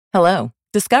Hello,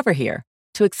 Discover here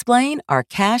to explain our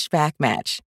cash back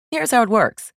match. Here's how it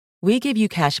works. We give you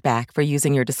cash back for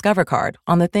using your Discover card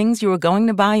on the things you were going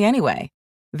to buy anyway.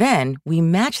 Then we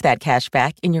match that cash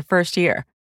back in your first year.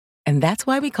 And that's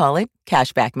why we call it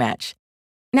Cashback Match.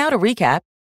 Now to recap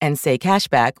and say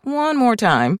cashback one more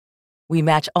time. We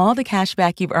match all the cash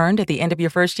back you've earned at the end of your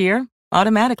first year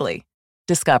automatically.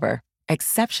 Discover.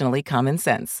 Exceptionally common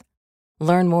sense.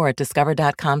 Learn more at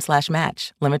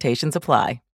discover.com/match. Limitations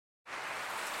apply.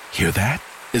 Hear that?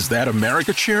 Is that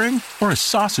America cheering or a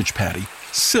sausage patty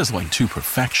sizzling to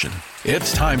perfection?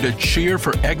 It's time to cheer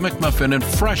for Egg McMuffin and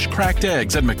fresh cracked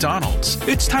eggs at McDonald's.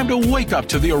 It's time to wake up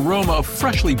to the aroma of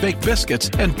freshly baked biscuits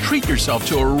and treat yourself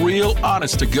to a real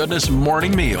honest-to-goodness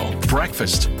morning meal.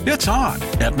 Breakfast, it's on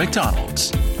at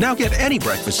McDonald's. Now get any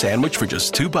breakfast sandwich for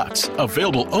just $2.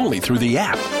 Available only through the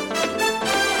app.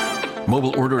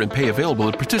 Mobile order and pay available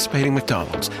at participating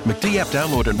McDonald's. McD app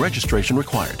download and registration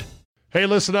required. Hey,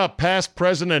 listen up, past,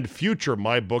 present, and future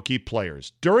MyBookie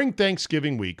players. During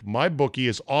Thanksgiving week, MyBookie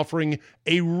is offering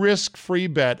a risk-free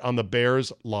bet on the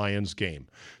Bears-Lions game.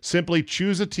 Simply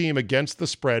choose a team against the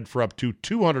spread for up to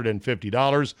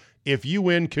 $250. If you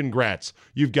win, congrats.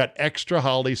 You've got extra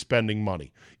holiday spending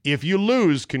money. If you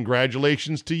lose,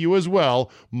 congratulations to you as well.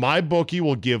 MyBookie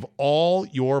will give all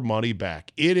your money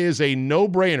back. It is a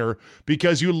no-brainer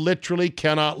because you literally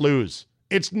cannot lose.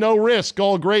 It's no risk,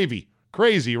 all gravy.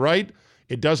 Crazy, right?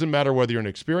 It doesn't matter whether you're an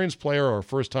experienced player or a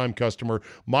first-time customer.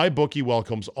 MyBookie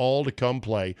welcomes all to come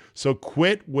play, so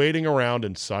quit waiting around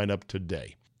and sign up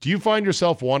today. Do you find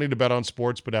yourself wanting to bet on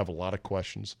sports but have a lot of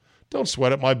questions? Don't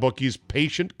sweat it. MyBookie's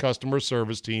patient customer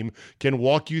service team can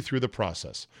walk you through the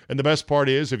process. And the best part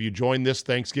is, if you join this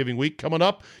Thanksgiving week coming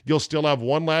up, you'll still have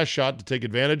one last shot to take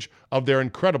advantage of their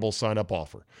incredible sign-up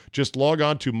offer. Just log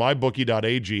on to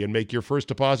mybookie.ag and make your first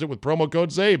deposit with promo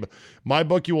code ZABE.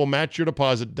 MyBookie will match your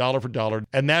deposit dollar for dollar,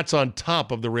 and that's on top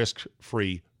of the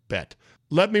risk-free bet.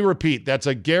 Let me repeat, that's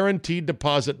a guaranteed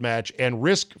deposit match and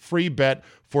risk-free bet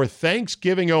for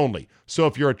Thanksgiving only. So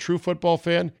if you're a true football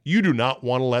fan, you do not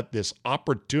want to let this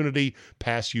opportunity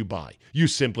pass you by. You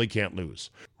simply can't lose.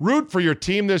 Root for your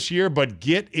team this year, but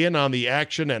get in on the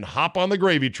action and hop on the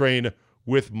gravy train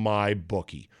with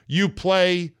MyBookie. You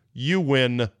play, you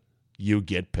win, you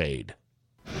get paid.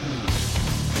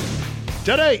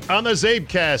 Today on the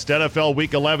CzabeCast, NFL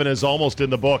Week 11 is almost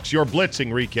in the books. Your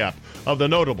blitzing recap of the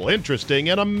notable, interesting,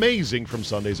 and amazing from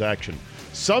Sunday's action.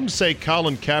 Some say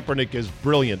Colin Kaepernick is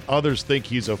brilliant. Others think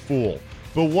he's a fool.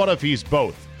 But what if he's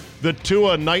both? The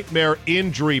Tua nightmare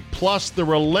injury plus the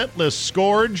relentless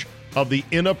scourge of the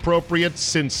inappropriate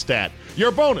synth stat. Your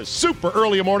bonus, super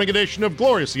early morning edition of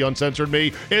Gloriously Uncensored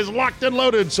Me is locked and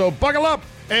loaded, so buckle up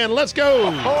and let's go.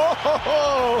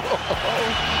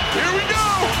 Here we go.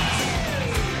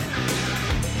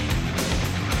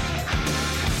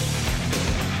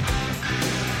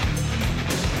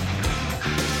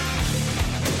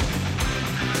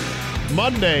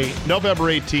 Monday, November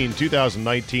 18,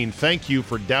 2019. Thank you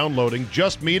for downloading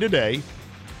Just Me Today.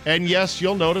 And yes,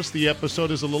 you'll notice the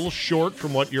episode is a little short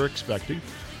from what you're expecting.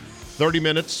 30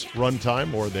 minutes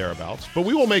runtime or thereabouts. But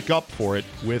we will make up for it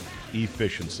with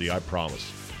efficiency, I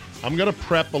promise. I'm going to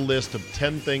prep a list of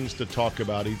 10 things to talk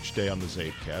about each day on the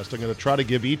CzabeCast. I'm going to try to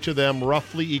give each of them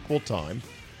roughly equal time.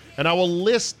 And I will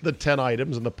list the 10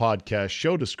 items in the podcast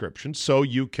show description so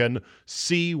you can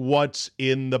see what's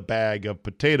in the bag of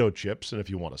potato chips. And if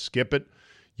you want to skip it,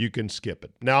 you can skip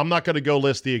it. Now, I'm not going to go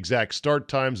list the exact start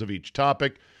times of each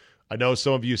topic. I know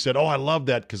some of you said, oh, I love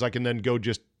that because I can then go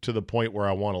just to the point where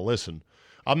I want to listen.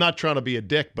 I'm not trying to be a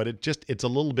dick, but it's a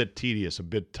little bit tedious, a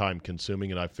bit time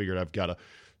consuming, and I figured I've got to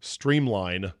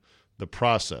streamline the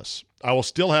process. I will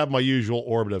still have my usual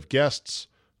orbit of guests.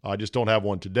 I just don't have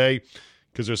one today,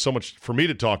 because there's so much for me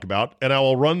to talk about, and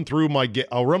I'll run my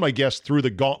guests through the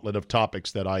gauntlet of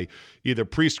topics that I either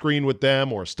pre-screen with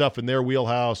them or stuff in their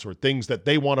wheelhouse or things that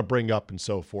they want to bring up and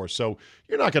so forth. So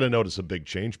you're not going to notice a big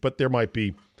change, but there might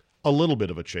be a little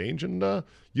bit of a change, and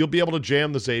you'll be able to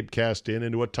jam the CzabeCast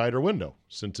into a tighter window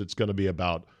since it's going to be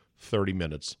about 30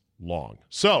 minutes long.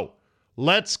 So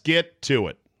let's get to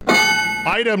it.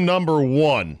 Item number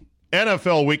 1.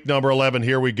 NFL week number 11,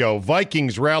 here we go.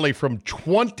 Vikings rally from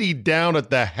 20 down at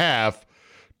the half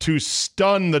to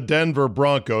stun the Denver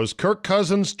Broncos. Kirk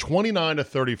Cousins,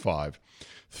 29-35.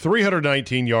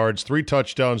 319 yards, 3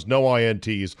 touchdowns, no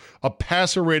INTs, a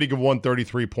passer rating of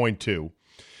 133.2.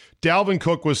 Dalvin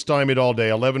Cook was stymied all day,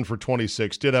 11 for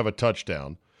 26, did have a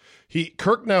touchdown.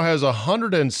 Kirk now has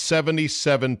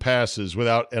 177 passes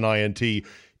without an INT.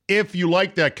 If you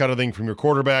like that kind of thing from your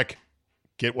quarterback,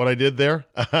 get what I did there?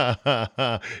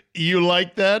 You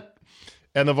like that?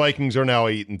 and the Vikings are now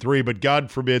 8-3, but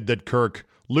God forbid that Kirk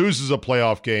loses a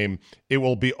playoff game. It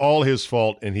will be all his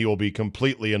fault, and he will be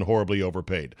completely and horribly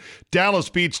overpaid. Dallas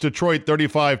beats Detroit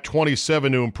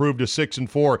 35-27 to improve to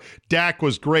 6-4. Dak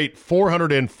was great,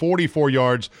 444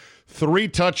 yards, 3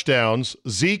 touchdowns.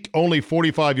 Zeke only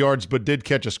 45 yards, but did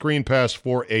catch a screen pass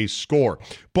for a score.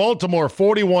 Baltimore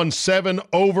 41-7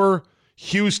 over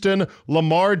Houston.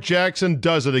 Lamar Jackson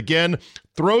does it again,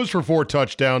 throws for 4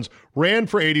 touchdowns, ran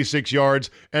for 86 yards,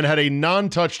 and had a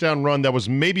non-touchdown run that was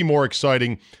maybe more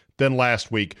exciting than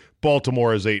last week.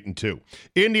 Baltimore is 8-2.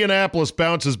 Indianapolis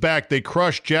bounces back. They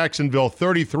crushed Jacksonville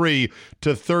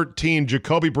 33-13.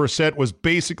 Jacoby Brissett was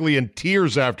basically in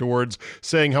tears afterwards,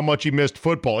 saying how much he missed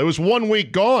football. It was 1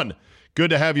 week gone.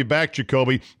 Good to have you back,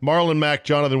 Jacoby. Marlon Mack,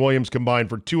 Jonathan Williams combined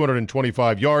for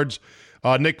 225 yards.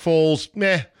 Nick Foles,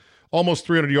 almost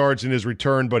 300 yards in his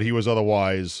return, but he was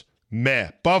otherwise meh.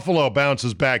 Buffalo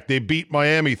bounces back. They beat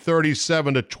Miami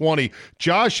 37-20.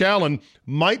 Josh Allen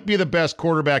might be the best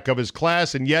quarterback of his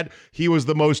class, and yet he was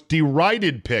the most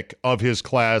derided pick of his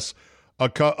class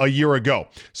a year ago.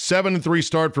 7-3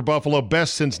 start for Buffalo,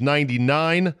 best since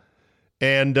 99.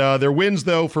 And their wins,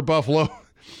 though, for Buffalo,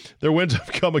 their wins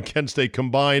have come against a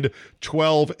combined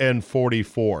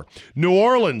 12-44. New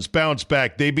Orleans bounced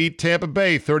back. They beat Tampa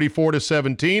Bay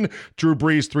 34-17. Drew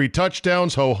Brees 3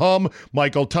 touchdowns. Ho-hum.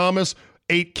 Michael Thomas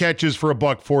 8 catches for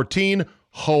 $114.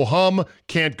 Ho-hum.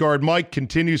 Can't guard Mike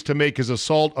continues to make his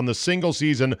assault on the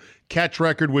single-season catch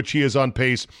record, which he is on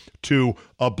pace to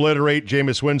obliterate.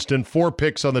 Jameis Winston 4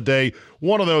 picks on the day.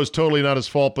 One of those totally not his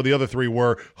fault, but the other 3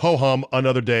 were. Ho-hum.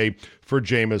 Another day for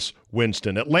Jameis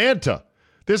Winston. Atlanta.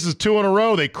 This is 2 in a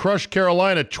row. They crushed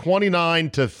Carolina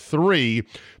 29-3.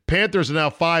 Panthers are now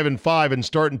 5-5 and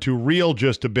starting to reel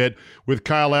just a bit with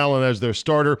Kyle Allen as their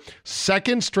starter.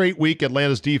 Second straight week,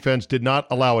 Atlanta's defense did not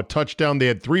allow a touchdown. They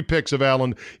had 3 picks of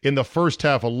Allen in the first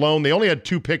half alone. They only had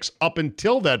 2 picks up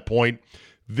until that point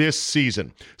this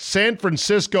season. San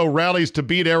Francisco rallies to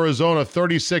beat Arizona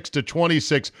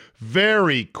 36-26.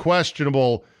 Very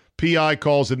questionable PI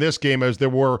calls in this game, as there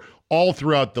were all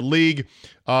throughout the league.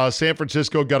 San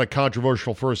Francisco got a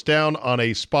controversial first down on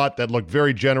a spot that looked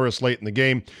very generous late in the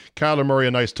game. Kyler Murray,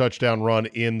 a nice touchdown run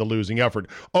in the losing effort.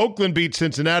 Oakland beat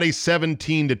Cincinnati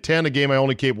 17-10, a game I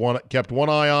only kept one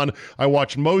eye on. I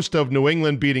watched most of New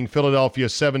England beating Philadelphia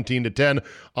 17-10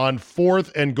 on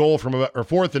 4th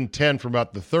and 10 from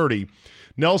about the 30.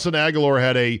 Nelson Aguilar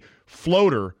had a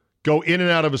floater go in and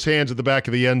out of his hands at the back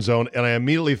of the end zone, and I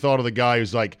immediately thought of the guy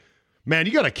who's like, man,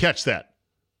 you got to catch that.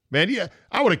 Man, yeah,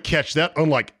 I would have catched that,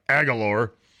 unlike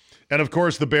Aguilar. And, of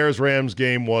course, the Bears-Rams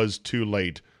game was too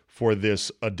late for this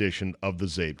edition of the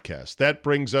CzabeCast. That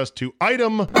brings us to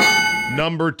item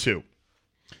number 2.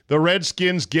 The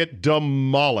Redskins get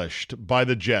demolished by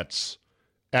the Jets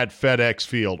at FedEx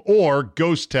Field, or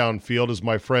Ghost Town Field, as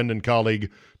my friend and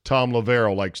colleague Tom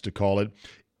Lavero likes to call it.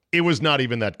 It was not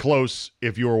even that close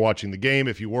if you were watching the game.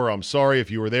 If you were, I'm sorry.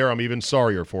 If you were there, I'm even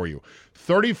sorrier for you.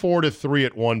 34-3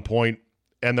 at one point.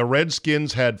 And the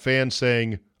Redskins had fans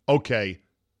saying, okay,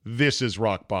 this is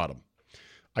rock bottom.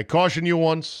 I cautioned you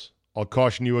once, I'll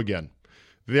caution you again.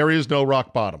 There is no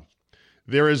rock bottom.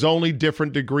 There is only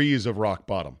different degrees of rock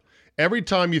bottom. Every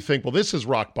time you think, well, this is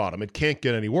rock bottom, it can't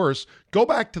get any worse, go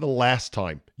back to the last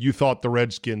time you thought the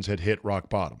Redskins had hit rock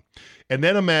bottom. And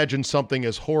then imagine something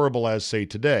as horrible as, say,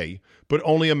 today, but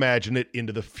only imagine it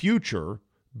into the future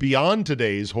beyond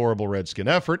today's horrible Redskin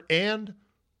effort, and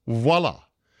voila.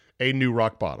 A new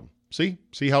rock bottom. See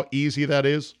how easy that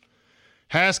is?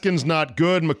 Haskins not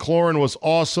good. McLaurin was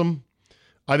awesome.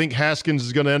 I think Haskins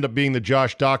is going to end up being the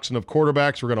Josh Doxson of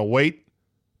quarterbacks. We're going to wait,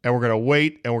 and we're going to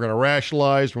wait, and we're going to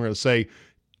rationalize. We're going to say,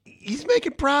 he's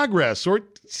making progress, or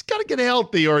he's got to get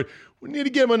healthy, or we need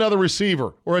to give him another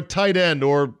receiver, or a tight end,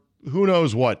 or who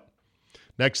knows what.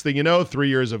 Next thing you know, 3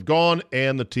 years have gone,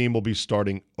 and the team will be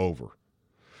starting over.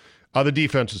 The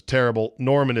defense is terrible.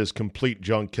 Norman is complete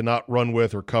junk, cannot run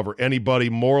with or cover anybody.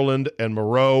 Moreland and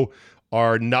Moreau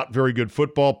are not very good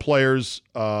football players.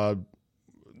 Our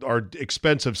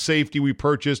expensive safety we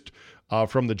purchased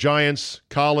from the Giants,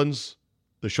 Collins,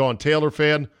 the Sean Taylor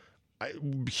fan,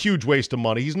 huge waste of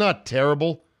money. He's not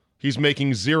terrible. He's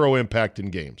making zero impact in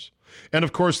games. And,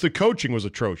 of course, the coaching was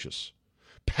atrocious.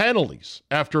 Penalties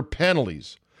after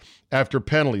penalties after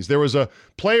penalties. There was a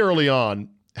play early on.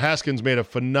 Haskins made a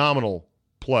phenomenal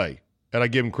play, and I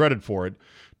give him credit for it,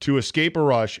 to escape a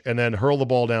rush and then hurl the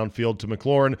ball downfield to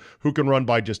McLaurin, who can run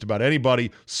by just about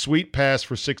anybody. Sweet pass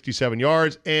for 67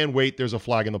 yards, and wait, there's a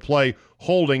flag in the play,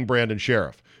 holding Brandon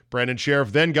Sheriff. Brandon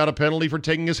Sheriff then got a penalty for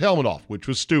taking his helmet off, which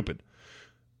was stupid.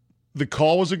 The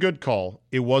call was a good call.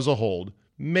 It was a hold.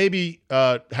 maybe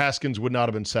Haskins would not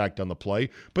have been sacked on the play.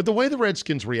 But the way the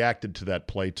Redskins reacted to that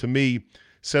play, to me,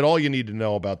 said all you need to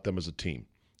know about them as a team.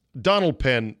 Donald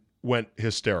Penn went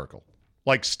hysterical,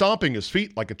 like stomping his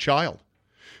feet like a child,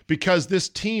 because this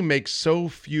team makes so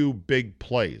few big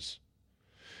plays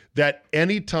that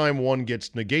anytime one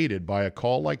gets negated by a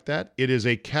call like that, it is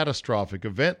a catastrophic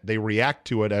event. They react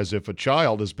to it as if a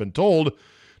child has been told,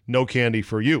 no candy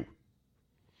for you.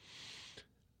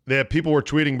 People were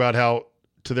tweeting about how,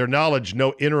 to their knowledge,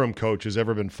 no interim coach has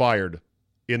ever been fired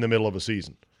in the middle of a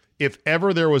season. If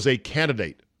ever there was a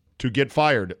candidate to get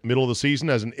fired middle of the season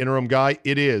as an interim guy,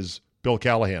 it is Bill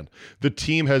Callahan. The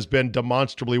team has been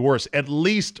demonstrably worse. At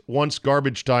least once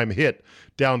garbage time hit,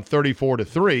 down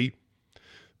 34-3,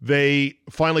 they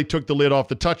finally took the lid off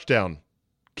the touchdown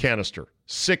canister.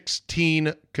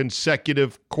 16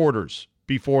 consecutive quarters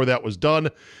before that was done,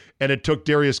 and it took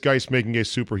Darius Geis making a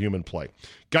superhuman play.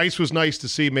 Geis was nice to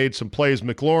see, made some plays.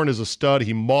 McLaurin is a stud.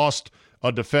 He mossed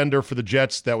a defender for the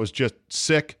Jets that was just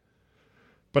sick.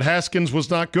 But Haskins was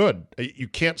not good. You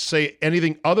can't say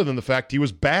anything other than the fact he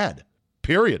was bad,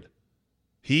 period.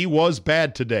 He was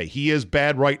bad today. He is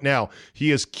bad right now.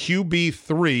 He is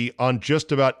QB3 on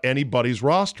just about anybody's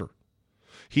roster.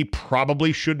 He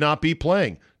probably should not be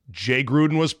playing. Jay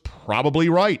Gruden was probably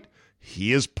right.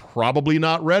 He is probably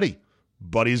not ready.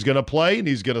 But he's going to play, and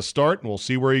he's going to start, and we'll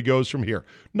see where he goes from here.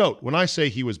 Note, when I say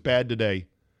he was bad today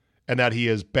and that he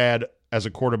is bad as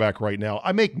a quarterback right now,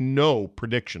 I make no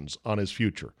predictions on his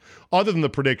future, other than the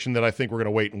prediction that I think we're going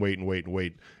to wait,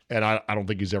 and I don't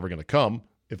think he's ever going to come.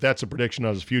 If that's a prediction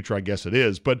on his future, I guess it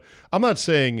is. But I'm not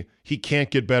saying he can't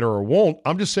get better or won't.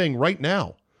 I'm just saying right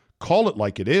now, call it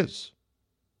like it is.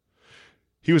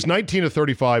 He was 19 of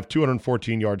 35,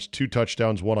 214 yards, 2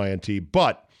 touchdowns, 1 INT.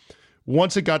 But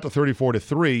once it got to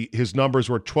 34-3, his numbers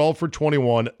were 12 for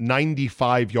 21,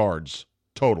 95 yards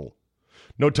total.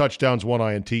 No touchdowns, 1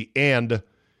 INT, and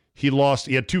he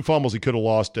had 2 fumbles he could have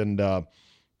lost, and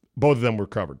both of them were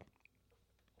covered.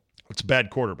 It's a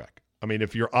bad quarterback. I mean,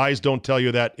 if your eyes don't tell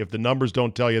you that, if the numbers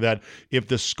don't tell you that, if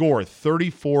the score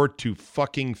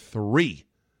 34-3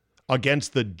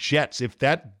 against the Jets, if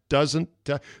that doesn't,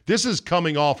 this is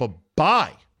coming off a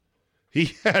bye.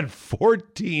 He had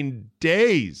 14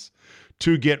 days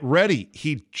to get ready.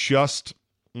 He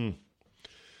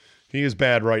is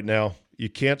bad right now. You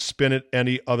can't spin it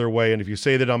any other way. And if you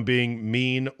say that I'm being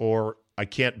mean or I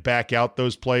can't back out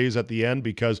those plays at the end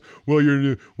because, well,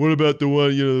 what about the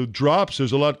one, drops?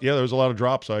 There's a lot of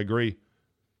drops. I agree.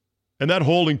 And that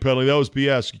holding penalty, that was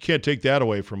BS. You can't take that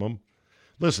away from him.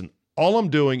 Listen, all I'm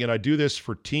doing, and I do this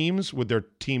for teams with their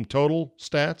team total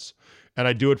stats, and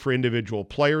I do it for individual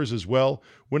players as well.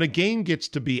 When a game gets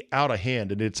to be out of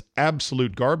hand and it's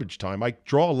absolute garbage time, I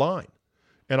draw a line.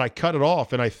 And I cut it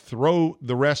off, and I throw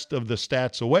the rest of the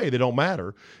stats away. They don't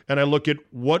matter. And I look at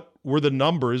what were the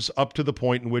numbers up to the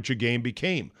point in which a game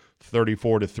became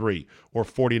 34-3 or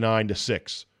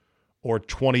 49-6 or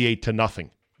 28-0,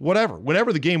 whatever.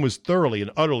 Whenever the game was thoroughly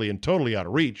and utterly and totally out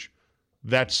of reach,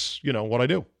 that's, what I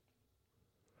do.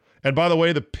 And by the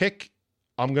way, the pick,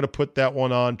 I'm going to put that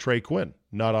one on Trey Quinn,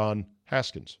 not on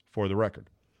Haskins, for the record.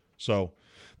 So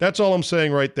that's all I'm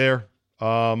saying right there.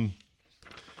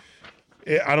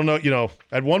 I don't know,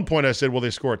 at one point I said, will they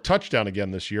score a touchdown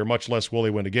again this year, much less will they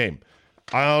win a game?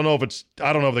 I don't know if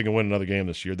they can win another game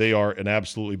this year. They are an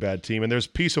absolutely bad team. And there's a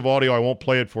piece of audio, I won't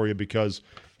play it for you because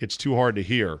it's too hard to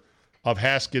hear, of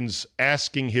Haskins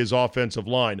asking his offensive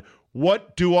line,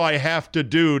 what do I have to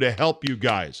do to help you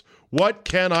guys? What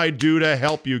can I do to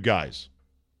help you guys?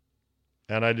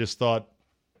 And I just thought,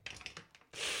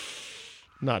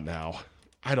 not now.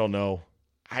 I don't know.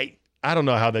 I don't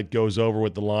know how that goes over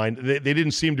with the line. They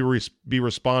didn't seem to be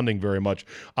responding very much.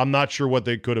 I'm not sure what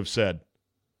they could have said.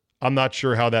 I'm not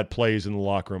sure how that plays in the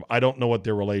locker room. I don't know what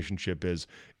their relationship is.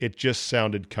 It just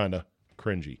sounded kind of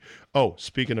cringy. Oh,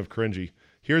 speaking of cringy,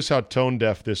 here's how tone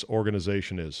deaf this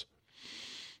organization is.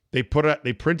 They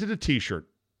printed a T-shirt,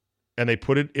 and they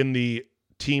put it in the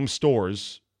team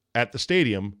stores at the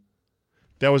stadium.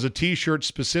 That was a T-shirt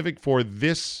specific for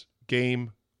this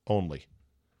game only.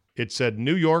 It said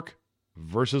New York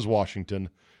versus Washington,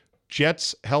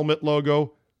 Jets helmet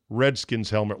logo, Redskins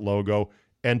helmet logo,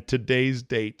 and today's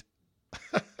date.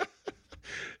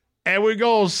 And we're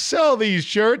going to sell these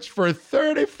shirts for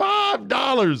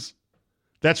 $35.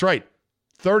 That's right,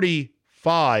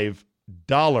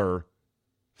 $35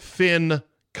 thin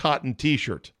cotton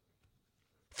T-shirt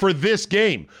for this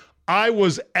game. I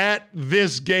was at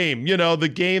this game,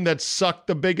 the game that sucked,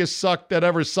 the biggest suck that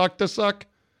ever sucked to suck.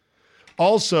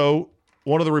 Also,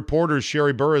 one of the reporters,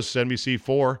 Sherry Burris,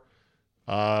 NBC4,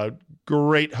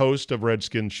 great host of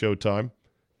Redskins Showtime,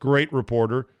 great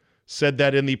reporter, said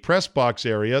that in the press box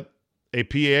area, a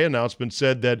PA announcement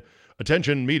said that,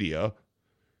 attention media,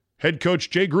 head coach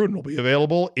Jay Gruden will be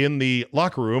available in the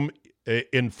locker room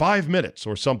in 5 minutes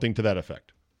or something to that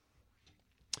effect.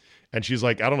 And she's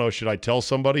like, I don't know, should I tell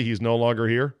somebody he's no longer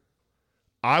here?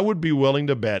 I would be willing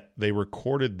to bet they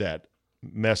recorded that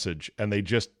message and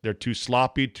they're too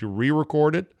sloppy to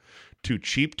re-record it, too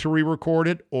cheap to re-record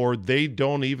it, or they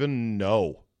don't even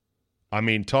know. I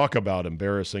mean, talk about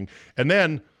embarrassing. And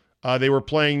then they were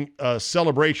playing a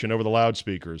celebration over the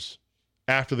loudspeakers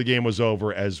after the game was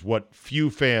over, as what few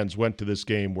fans went to this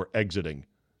game were exiting.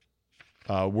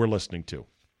 We're listening to.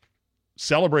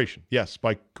 Celebration, yes,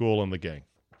 by Kool and the gang.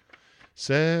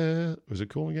 Was it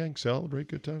Kool and the gang? Celebrate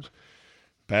good times?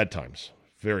 Bad times.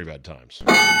 Very bad times.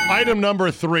 Item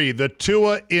number 3, the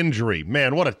Tua injury.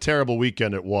 Man, what a terrible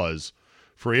weekend it was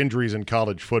for injuries in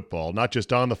college football. Not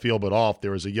just on the field, but off.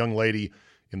 There was a young lady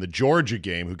in the Georgia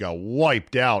game who got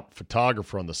wiped out,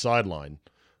 photographer on the sideline.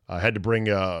 Had to bring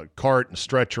a cart and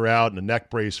stretcher out and a neck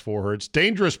brace for her. It's a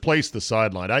dangerous place, the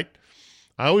sideline. I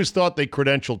always thought they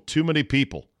credentialed too many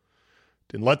people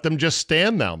and let them just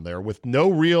stand down there with no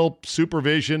real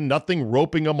supervision, nothing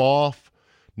roping them off,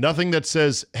 nothing that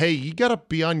says, hey, you got to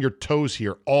be on your toes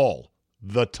here all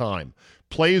the time.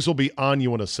 Plays will be on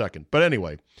you in a second. But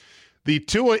anyway, the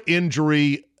Tua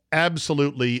injury,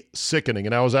 absolutely sickening.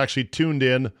 And I was actually tuned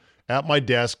in at my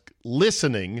desk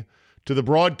listening to the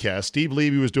broadcast. Steve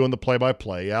Levy was doing the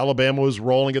play-by-play. Alabama was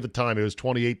rolling at the time. It was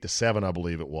 28-7, I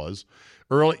believe it was.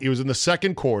 It was in the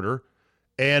second quarter.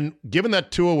 And given that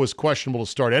Tua was questionable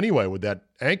to start anyway with that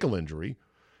ankle injury,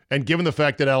 and given the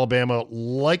fact that Alabama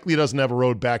likely doesn't have a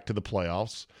road back to the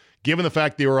playoffs, given the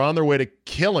fact they were on their way to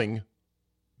killing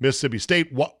Mississippi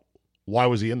State, why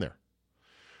was he in there?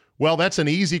 Well, that's an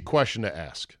easy question to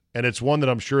ask, and it's one that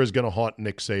I'm sure is going to haunt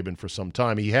Nick Saban for some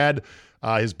time. He had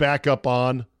his backup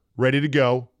on, ready to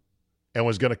go, and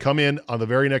was going to come in on the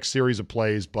very next series of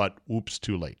plays, but oops,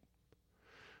 too late.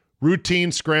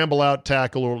 Routine scramble out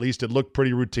tackle, or at least it looked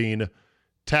pretty routine.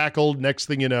 Tackled, next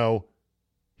thing you know,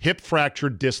 hip fracture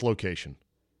dislocation.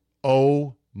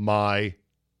 Oh my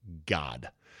God.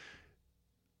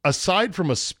 Aside from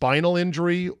a spinal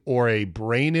injury or a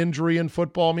brain injury in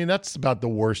football, I mean, that's about the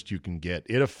worst you can get.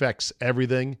 It affects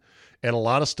everything, and a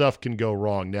lot of stuff can go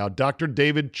wrong. Now, Dr.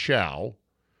 David Chow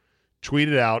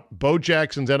tweeted out, Bo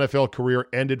Jackson's NFL career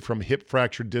ended from hip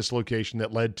fracture dislocation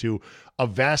that led to a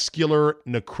vascular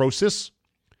necrosis.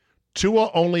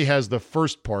 Tua only has the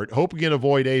first part, hoping to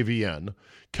avoid AVN.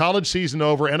 College season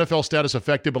over, NFL status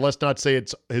affected, but let's not say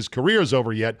his career is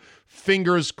over yet.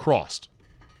 Fingers crossed.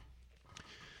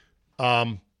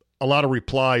 A lot of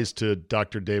replies to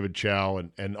Dr. David Chow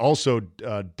and also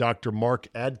Dr. Mark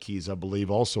Adkes, I believe,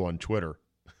 also on Twitter.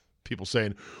 People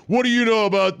saying, what do you know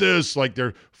about this? Like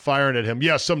they're firing at him.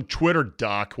 Yeah, some Twitter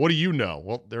doc. What do you know?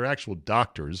 Well, they're actual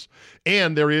doctors.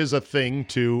 And there is a thing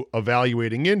to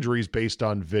evaluating injuries based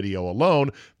on video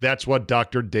alone. That's what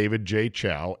Dr. David J.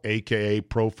 Chow, a.k.a.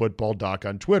 Pro Football Doc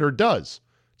on Twitter, does.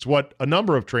 It's what a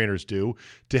number of trainers do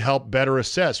to help better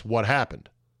assess what happened.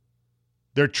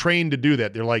 They're trained to do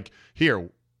that. They're like, here,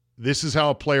 this is how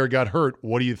a player got hurt.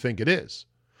 What do you think it is?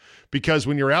 Because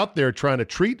when you're out there trying to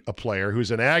treat a player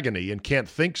who's in agony and can't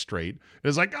think straight,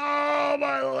 it's like, oh,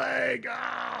 my leg,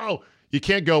 oh. You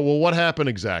can't go, well, what happened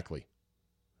exactly?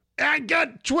 I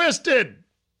got twisted.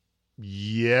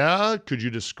 Yeah, could you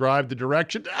describe the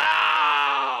direction?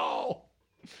 Oh!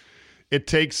 It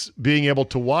takes being able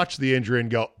to watch the injury and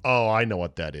go, oh, I know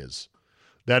what that is.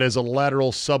 That is a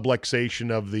lateral subluxation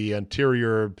of the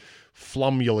anterior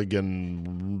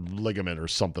flumulagan ligament or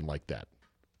something like that.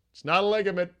 It's not a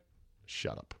ligament.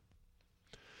 Shut up.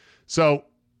 So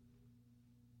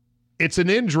it's an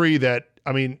injury that,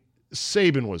 I mean,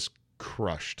 Saban was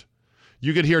crushed.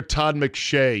 You could hear Todd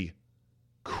McShay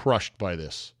crushed by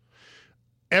this.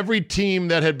 Every team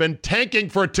that had been tanking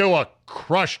for Tua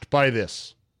crushed by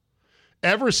this.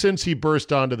 Ever since he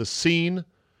burst onto the scene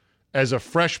as a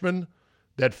freshman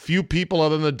that few people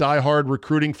other than the diehard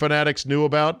recruiting fanatics knew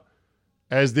about,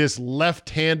 as this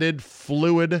left-handed,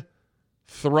 fluid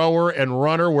thrower and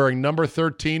runner wearing number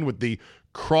 13 with the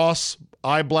cross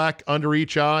eye black under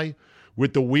each eye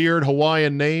with the weird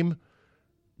Hawaiian name.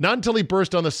 Not until he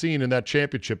burst on the scene in that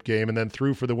championship game and then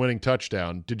threw for the winning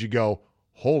touchdown did you go,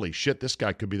 holy shit, this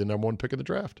guy could be the number one pick of the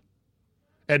draft.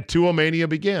 And Tua mania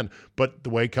began. But the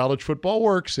way college football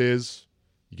works is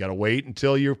you got to wait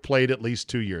until you've played at least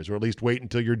 2 years, or at least wait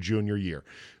until your junior year.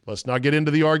 Let's not get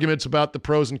into the arguments about the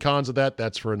pros and cons of that.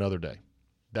 That's for another day.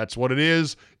 That's what it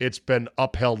is. It's been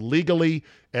upheld legally,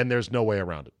 and there's no way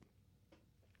around it.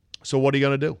 So what are you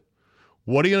going to do?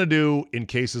 What are you going to do in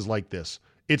cases like this?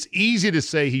 It's easy to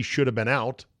say he should have been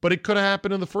out, but it could have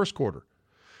happened in the first quarter.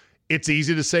 It's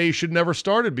easy to say he should never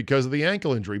started because of the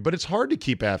ankle injury, but it's hard to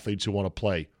keep athletes who want to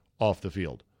play off the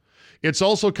field. It's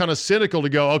also kind of cynical to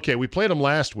go, okay, we played him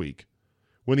last week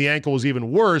when the ankle was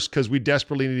even worse because we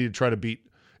desperately needed to try to beat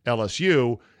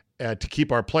LSU to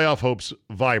keep our playoff hopes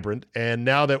vibrant. And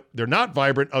now that they're not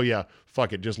vibrant, oh yeah,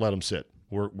 fuck it, just let them sit.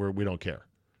 We don't care.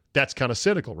 That's kind of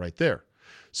cynical right there.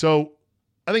 So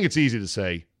I think it's easy to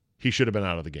say he should have been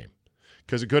out of the game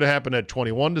because it could have happened at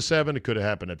 21-7. It could have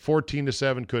happened at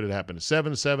 14-7. Could have happened at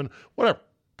 7-7. Whatever.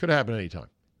 Could have happened anytime.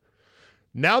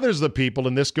 Now there's the people,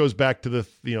 and this goes back to the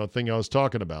thing I was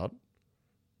talking about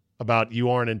you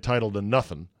aren't entitled to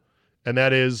nothing, and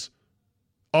that is,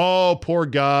 oh, poor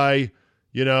guy,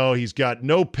 he's got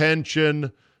no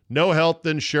pension, no health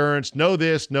insurance, no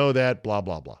this, no that, blah,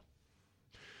 blah, blah.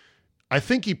 I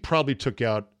think he probably took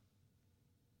out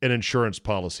an insurance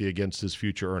policy against his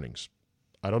future earnings.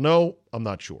 I don't know. I'm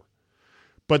not sure.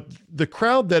 But the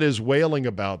crowd that is wailing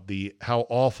about how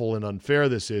awful and unfair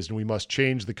this is and we must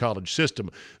change the college system,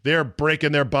 they're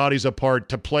breaking their bodies apart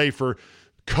to play for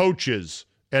coaches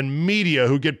and media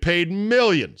who get paid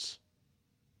millions.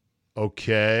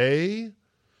 Okay.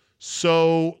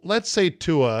 So let's say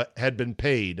Tua had been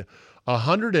paid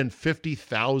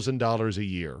 $150,000 a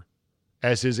year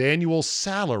as his annual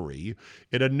salary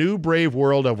in a new brave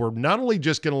world of we're not only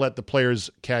just going to let the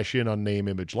players cash in on name,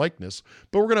 image, likeness,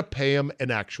 but we're going to pay them an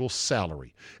actual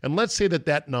salary. And let's say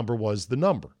that number was the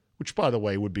number, which, by the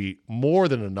way, would be more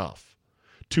than enough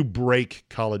to break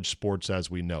college sports as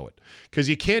we know it. Because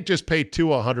you can't just pay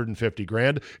Tua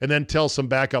 $150,000 and then tell some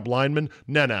backup lineman,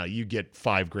 no, you get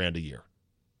 $5,000 a year.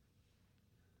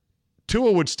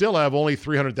 Tua would still have only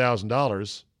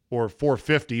 $300,000 or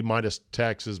 $450,000 minus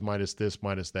taxes, minus this,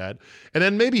 minus that. And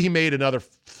then maybe he made another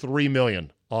 $3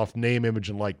 million off name, image,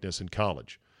 and likeness in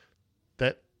college.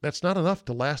 That's not enough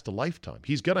to last a lifetime.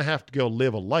 He's going to have to go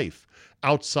live a life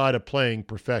outside of playing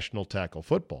professional tackle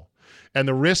football. And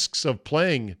the risks of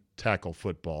playing tackle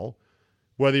football,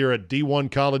 whether you're at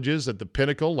D1 colleges at the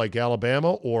pinnacle like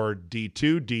Alabama or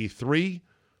D2, D3,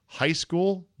 high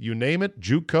school, you name it,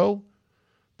 JUCO,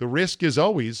 the risk is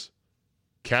always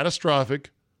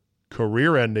catastrophic,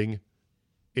 career-ending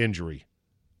injury.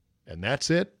 And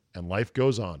that's it, and life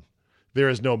goes on. There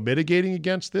is no mitigating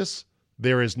against this.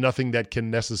 There is nothing that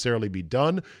can necessarily be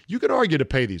done. You could argue to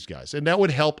pay these guys, and that would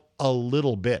help a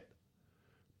little bit.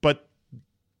 But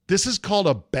this is called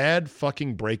a bad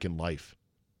fucking break in life,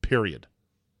 period.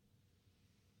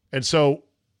 And so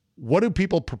what do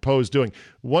people propose doing?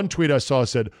 One tweet I saw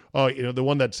said, the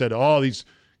one that said, these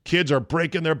kids are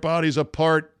breaking their bodies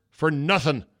apart for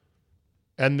nothing.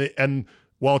 And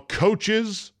while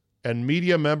coaches and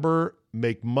media member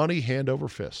make money hand over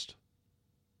fist.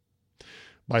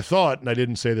 My thought, and I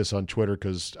didn't say this on Twitter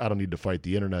because I don't need to fight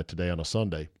the internet today on a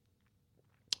Sunday.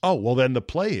 Oh, well then the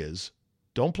play is,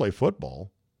 don't play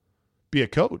football. Be a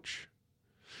coach.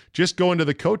 Just go into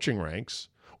the coaching ranks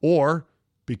or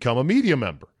become a media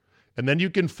member. And then you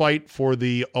can fight for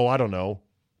the,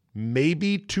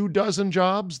 maybe 24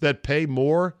 jobs that pay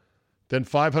more than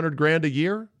 $500,000 a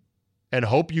year and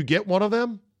hope you get one of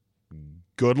them.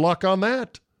 Good luck on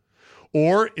that.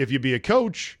 Or if you be a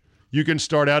coach, you can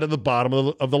start out at the bottom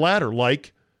of the ladder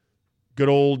like good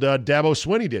old Dabo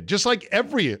Swinney did, just like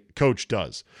every coach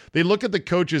does. They look at the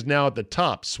coaches now at the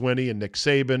top, Swinney and Nick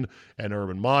Saban and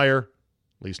Urban Meyer,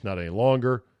 at least not any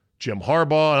longer, Jim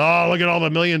Harbaugh, and look at all the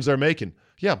millions they're making.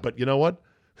 Yeah, but you know what?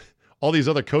 All these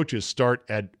other coaches start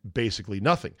at basically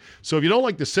nothing. So if you don't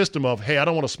like the system of, hey, I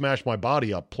don't want to smash my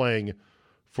body up playing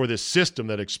for this system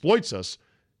that exploits us,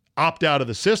 opt out of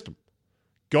the system.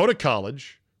 Go to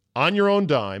college on your own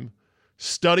dime,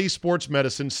 study sports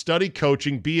medicine, study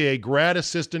coaching, be a grad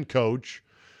assistant coach,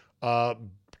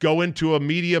 go into a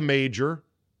media major,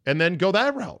 and then go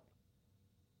that route.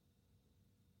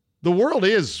 The world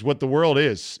is what the world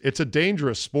is. It's a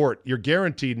dangerous sport. You're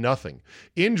guaranteed nothing.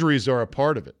 Injuries are a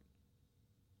part of it.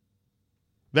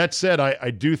 That said,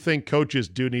 I do think coaches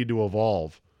do need to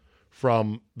evolve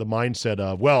from the mindset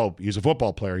of, well, he's a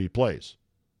football player, he plays.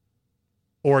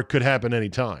 Or it could happen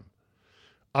anytime.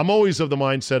 I'm always of the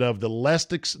mindset of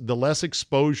the less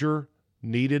exposure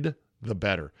needed, the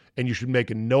better. And you should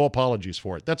make no apologies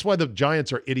for it. That's why the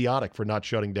Giants are idiotic for not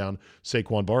shutting down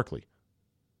Saquon Barkley.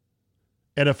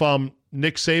 And if I'm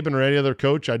Nick Saban or any other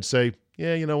coach, I'd say,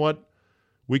 yeah, you know what?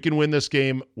 We can win this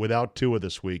game without Tua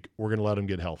this week. We're going to let him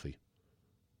get healthy.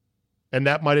 And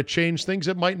that might have changed things.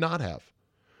 It might not have.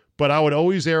 But I would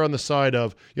always err on the side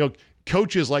of,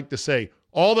 coaches like to say,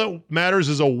 all that matters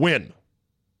is a win.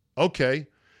 Okay.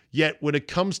 Yet when it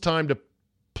comes time to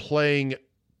playing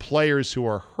players who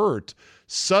are hurt,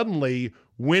 suddenly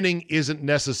winning isn't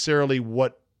necessarily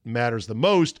what matters the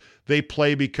most. They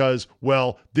play because,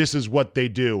 well, this is what they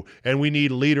do, and we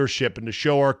need leadership and to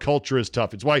show our culture is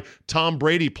tough. It's why Tom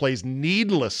Brady plays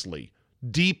needlessly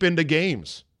deep into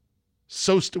games.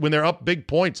 When they're up big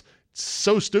points, it's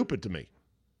so stupid to me.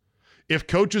 If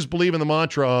coaches believe in the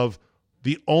mantra of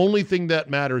the only thing that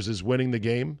matters is winning the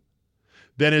game,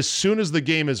 then as soon as the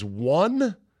game is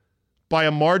won by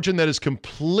a margin that is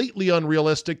completely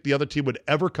unrealistic the other team would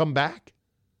ever come back,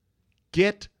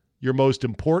 get your most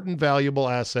important, valuable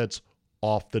assets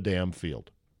off the damn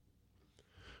field.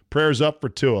 Prayers up for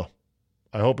Tua.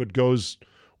 I hope it goes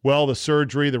well, the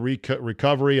surgery, the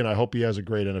recovery, and I hope he has a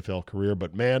great NFL career.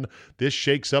 But, man, this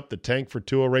shakes up the tank for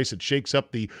Tua race. It shakes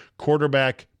up the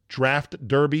quarterback draft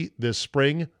derby this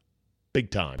spring big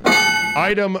time.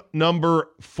 Item number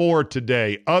 4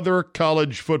 today, other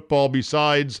college football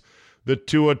besides the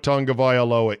Tua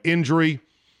Tagovailoa injury.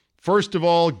 First of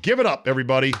all, give it up,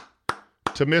 everybody,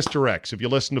 to Mr. X. If you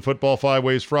listen to Football 5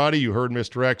 Ways Friday, you heard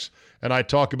Mr. X and I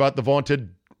talk about the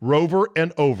vaunted Rover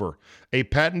and Over, a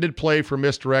patented play for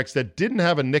Mr. X that didn't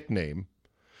have a nickname.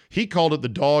 He called it the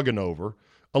Dog and Over.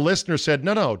 A listener said,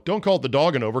 no, don't call it the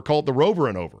Dog and Over, call it the Rover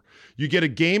and Over. You get a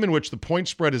game in which the point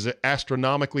spread is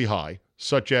astronomically high,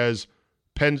 such as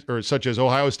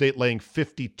Ohio State laying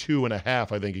 52.5,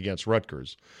 I think, against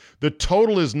Rutgers. The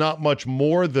total is not much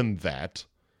more than that.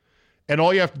 And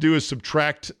all you have to do is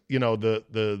subtract,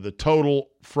 the total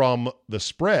from the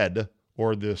spread,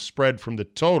 or the spread from the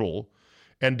total,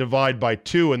 and divide by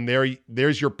 2, and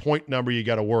there's your point number you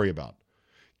got to worry about.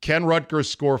 Can Rutgers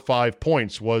score 5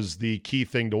 points was the key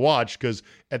thing to watch, because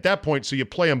at that point, so you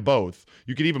play them both.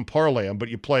 You could even parlay them, but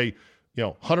you play,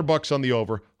 $100 on the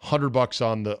over, $100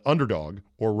 on the underdog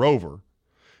or Rover.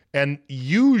 And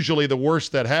usually the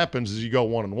worst that happens is you go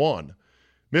 1-1.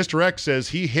 Mr. X says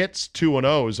he hits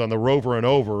 2-0s on the Rover and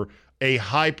Over a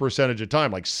high percentage of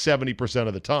time, like 70%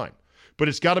 of the time. But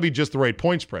it's got to be just the right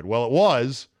point spread. Well, it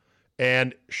was,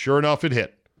 and sure enough, it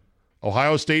hit.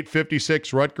 Ohio State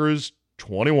 56, Rutgers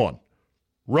 21.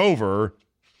 Rover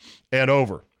and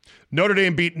Over. Notre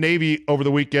Dame beat Navy over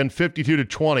the weekend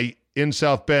 52-20 in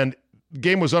South Bend. The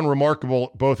game was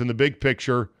unremarkable both in the big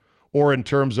picture or in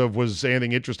terms of was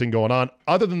anything interesting going on.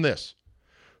 Other than this,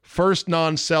 first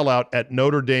non-sellout at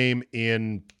Notre Dame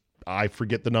in, I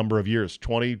forget the number of years,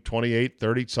 20, 28,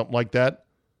 30, something like that.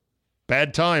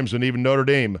 Bad times when even Notre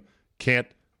Dame can't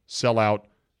sell out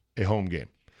a home game.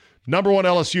 Number 1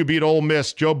 LSU beat Ole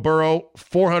Miss. Joe Burrow,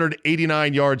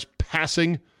 489 yards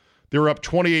passing. They were up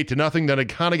 28-0. Then it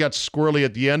kind of got squirrely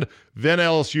at the end. Then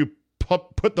LSU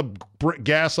put the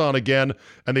gas on again,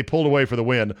 and they pulled away for the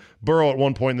win. Burrow at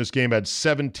one point in this game had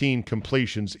 17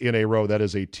 completions in a row. That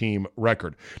is a team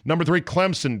record. Number 3,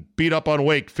 Clemson beat up on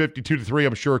Wake 52-3.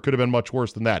 I'm sure it could have been much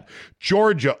worse than that.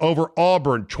 Georgia over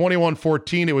Auburn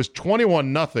 21-14. It was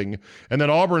 21-0, and then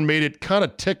Auburn made it kind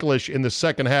of ticklish in the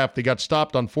second half. They got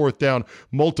stopped on 4th down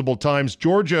multiple times.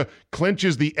 Georgia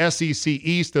clinches the SEC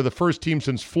East. They're the first team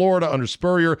since Florida under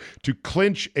Spurrier to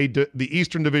clinch the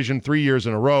Eastern Division 3 years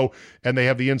in a row, and they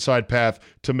have the inside path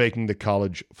to making the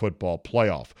college football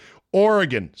playoff.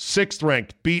 Oregon, 6th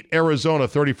ranked, beat Arizona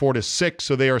 34-6,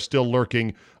 so they are still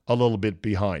lurking a little bit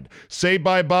behind. Say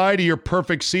bye-bye to your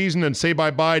perfect season and say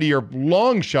bye-bye to your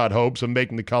long shot hopes of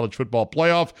making the college football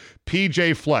playoff.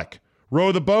 PJ Fleck,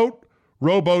 row the boat,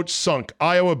 rowboat sunk.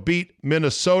 Iowa beat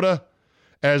Minnesota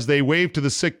as they waved to the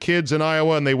sick kids in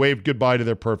Iowa, and they waved goodbye to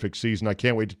their perfect season. I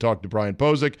can't wait to talk to Brian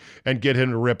Posick and get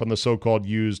him to rip on the so-called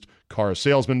used car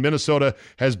salesman. Minnesota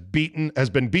has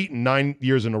been beaten 9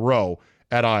 years in a row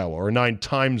at Iowa, or 9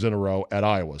 times in a row at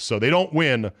Iowa. So they don't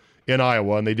win in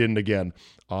Iowa, and they didn't again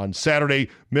on Saturday.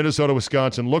 Minnesota,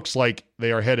 Wisconsin looks like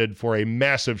they are headed for a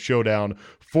massive showdown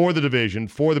for the division,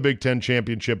 for the Big Ten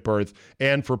championship berth,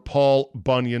 and for Paul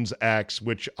Bunyan's axe,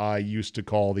 which I used to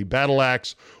call the battle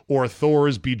axe or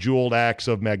Thor's bejeweled axe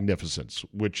of magnificence,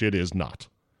 which it is not.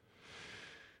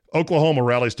 Oklahoma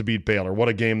rallies to beat Baylor. What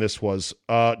a game this was.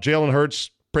 Jalen Hurts,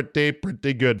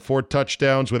 pretty good. 4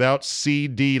 touchdowns without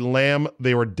C.D. Lamb.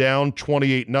 They were down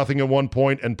 28-0 at one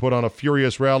point and put on a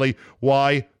furious rally.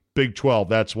 Why? Big 12,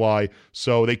 that's why.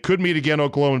 So they could meet again,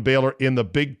 Oklahoma and Baylor, in the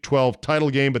Big 12 title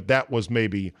game, but that was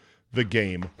maybe the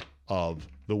game of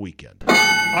the weekend.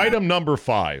 Item number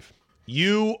 5.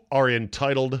 You are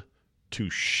entitled to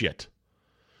shit.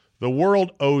 The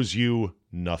world owes you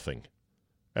nothing.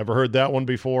 Ever heard that one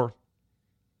before?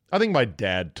 I think my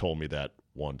dad told me that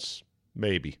once.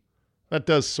 Maybe. That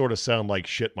does sort of sound like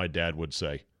shit my dad would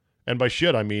say. And by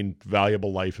shit, I mean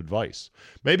valuable life advice.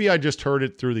 Maybe I just heard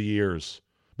it through the years.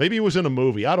 Maybe it was in a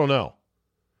movie. I don't know.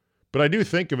 But I do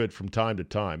think of it from time to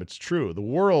time. It's true. The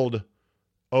world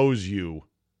owes you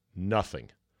nothing.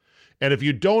 And if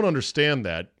you don't understand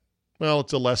that, well,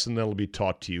 it's a lesson that will be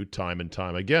taught to you time and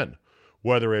time again,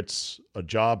 whether it's a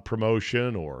job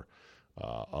promotion or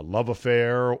a love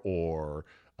affair or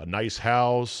a nice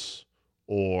house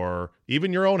or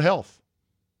even your own health.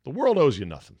 The world owes you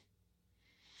nothing.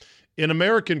 In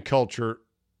American culture,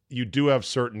 you do have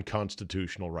certain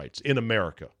constitutional rights. In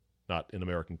America, not in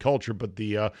American culture, but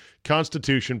the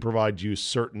Constitution provides you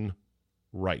certain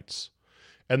rights.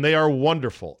 And they are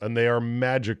wonderful, and they are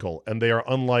magical, and they are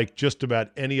unlike just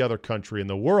about any other country in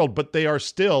the world, but they are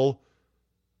still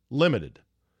limited.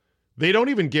 They don't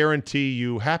even guarantee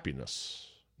you happiness.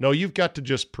 No, you've got to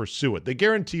just pursue it. They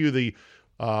guarantee you the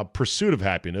pursuit of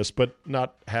happiness, but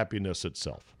not happiness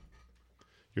itself.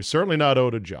 You're certainly not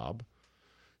owed a job.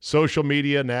 Social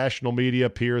media, national media,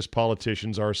 peers,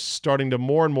 politicians are starting to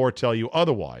more and more tell you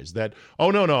otherwise, that, oh,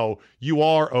 no, you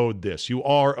are owed this, you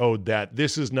are owed that,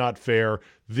 this is not fair,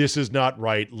 this is not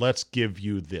right, let's give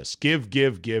you this. Give.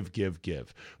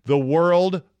 The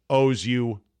world owes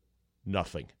you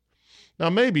nothing. Now,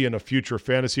 maybe in a future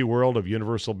fantasy world of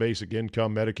universal basic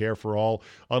income, Medicare for all,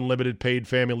 unlimited paid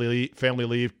family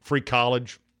leave, free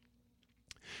college,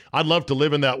 I'd love to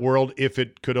live in that world if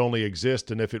it could only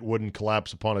exist and if it wouldn't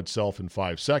collapse upon itself in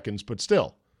 5 seconds, but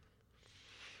still.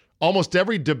 Almost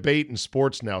every debate in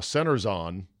sports now centers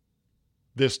on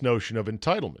this notion of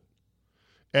entitlement.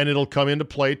 And it'll come into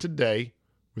play today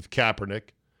with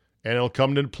Kaepernick, and it'll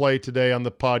come into play today on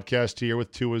the podcast here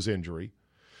with Tua's injury.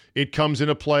 It comes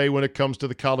into play when it comes to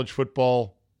the college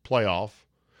football playoff,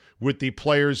 with the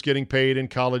players getting paid in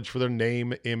college for their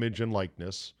name, image, and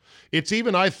likeness. It's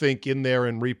even, I think, in there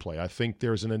in replay. I think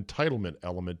there's an entitlement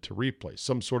element to replay,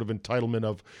 some sort of entitlement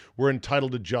of we're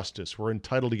entitled to justice, we're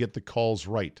entitled to get the calls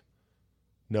right.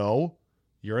 No,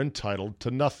 you're entitled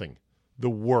to nothing. The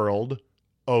world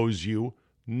owes you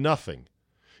nothing.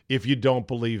 If you don't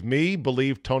believe me,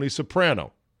 believe Tony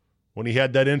Soprano when he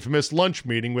had that infamous lunch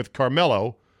meeting with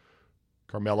Carmela,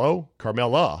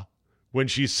 when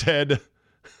she said,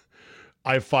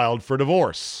 I filed for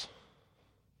divorce.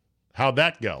 How'd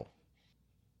that go?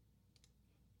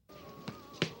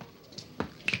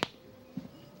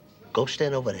 Go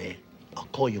stand over there. I'll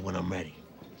call you when I'm ready.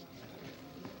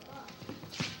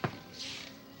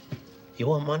 You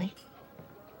want money?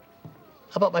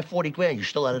 How about my 40 grand you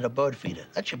stole out of the bird feeder?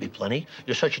 That should be plenty.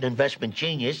 You're such an investment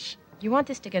genius. You want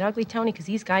this to get ugly, Tony? Because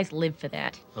these guys live for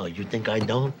that. Oh, you think I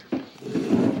don't?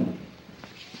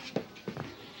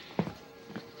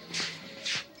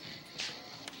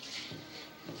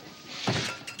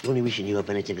 The only reason you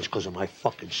have anything is because of my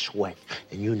fucking sweat.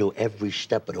 And you know every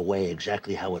step of the way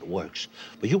exactly how it works.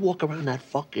 But you walk around that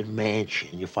fucking mansion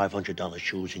in your $500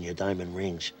 shoes and your diamond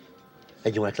rings,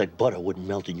 and you act like butter wouldn't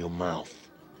melt in your mouth.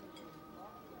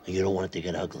 And you don't want it to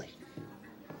get ugly.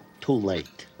 Too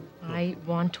late. I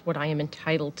want what I am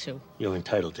entitled to. You're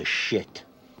entitled to shit.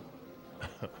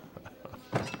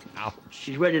 Ouch.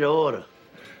 She's ready to order.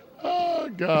 Oh,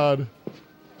 God.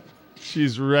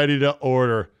 She's ready to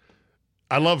order.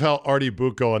 I love how Artie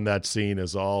Bucco in that scene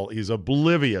he's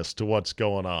oblivious to what's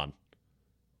going on.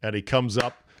 And he comes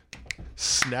up,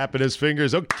 snapping his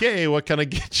fingers. Okay, what can I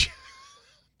get you?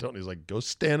 Tony's like, go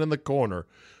stand in the corner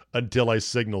until I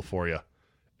signal for you.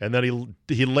 And then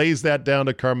he lays that down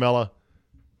to Carmela,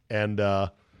 and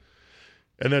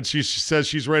then she says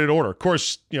she's ready to order. Of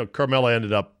course, Carmela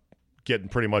ended up getting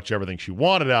pretty much everything she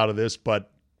wanted out of this,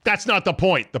 but that's not the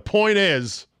point. The point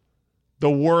is the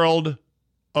world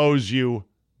owes you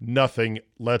nothing.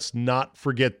 Let's not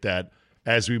forget that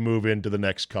as we move into the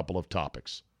next couple of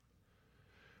topics.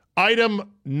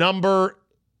 Item number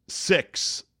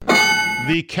 6,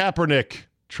 the Kaepernick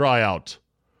tryout.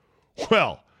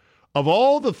 Well, of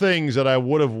all the things that I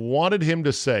would have wanted him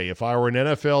to say if I were an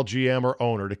NFL GM or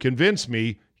owner to convince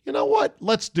me, you know what,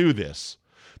 let's do this.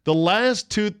 The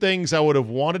last 2 things I would have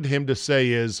wanted him to say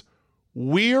is,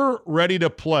 we're ready to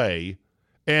play,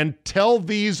 and tell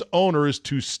these owners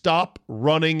to stop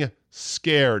running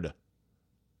scared.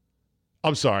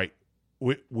 I'm sorry.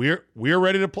 We're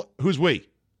ready to play. Who's we?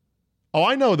 Oh,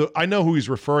 I know who he's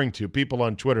referring to. People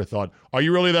on Twitter thought, are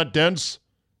you really that dense?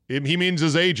 He means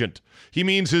his agent. He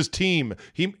means his team.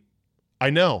 I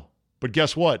know, but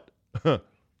guess what?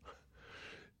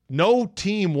 No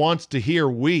team wants to hear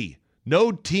we.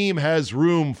 No team has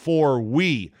room for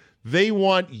we. They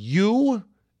want you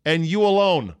and you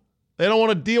alone. They don't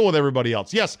want to deal with everybody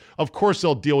else. Yes, of course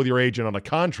they'll deal with your agent on a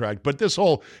contract, but this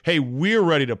whole, hey, we're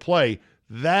ready to play,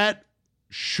 that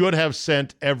should have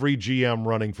sent every GM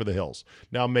running for the hills.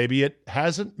 Now, maybe it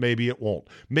hasn't, maybe it won't.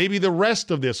 Maybe the rest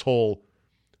of this whole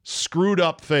screwed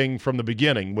up thing from the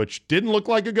beginning, which didn't look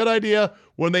like a good idea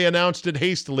when they announced it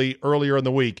hastily earlier in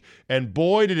the week. And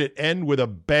boy, did it end with a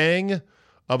bang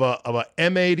of a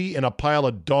M80 and a pile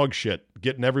of dog shit,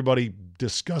 getting everybody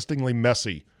disgustingly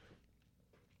messy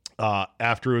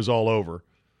after it was all over.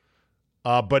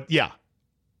 But yeah,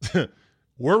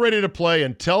 we're ready to play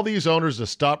and tell these owners to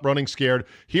stop running scared.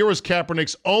 Here was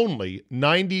Kaepernick's only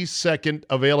 90-second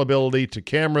availability to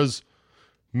cameras,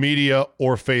 media,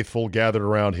 or faithful gathered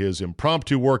around his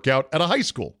impromptu workout at a high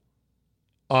school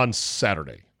on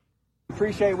Saturday.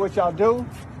 Appreciate what y'all do.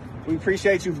 We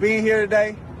appreciate you being here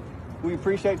today. We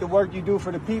appreciate the work you do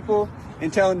for the people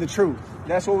and telling the truth.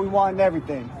 That's what we want in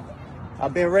everything.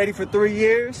 I've been ready for 3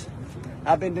 years.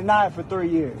 I've been denied for 3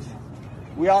 years.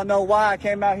 We all know why I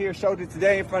came out here, showed it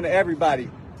today in front of everybody.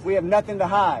 We have nothing to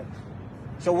hide.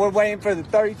 So we're waiting for the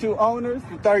 32 owners,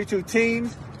 the 32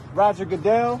 teams, Roger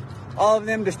Goodell, all of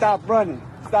them to stop running.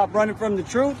 Stop running from the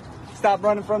truth. Stop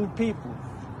running from the people.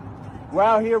 We're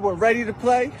out here. We're ready to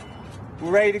play.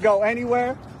 We're ready to go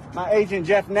anywhere. My agent,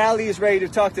 Jeff Nally, is ready to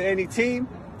talk to any team.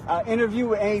 I'll interview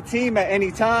with any team at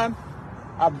any time.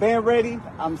 I've been ready.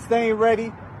 I'm staying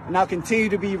ready. And I'll continue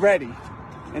to be ready.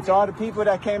 And to all the people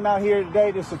that came out here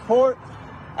today to support,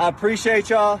 I appreciate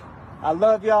y'all. I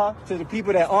love y'all. To the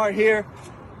people that aren't here,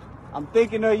 I'm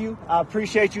thinking of you. I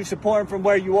appreciate you supporting from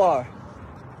where you are.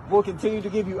 We'll continue to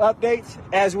give you updates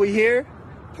as we hear.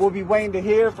 We'll be waiting to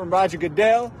hear from Roger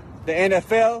Goodell, the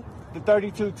NFL, the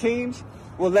 32 teams.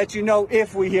 We'll let you know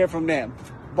if we hear from them.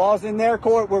 Ball's in their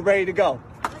court. We're ready to go.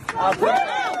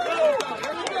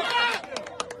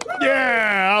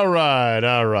 Yeah, all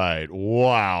right.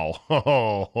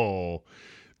 Wow.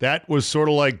 That was sort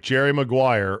of like Jerry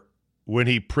Maguire when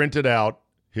he printed out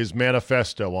his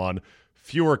manifesto on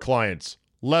fewer clients,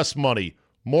 less money,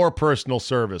 more personal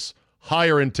service,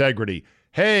 higher integrity.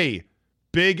 Hey,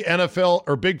 big NFL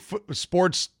or big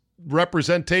sports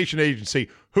representation agency,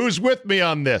 who's with me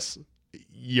on this?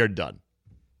 You're done.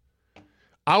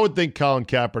 I would think Colin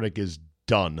Kaepernick is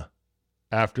done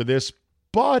after this,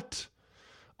 but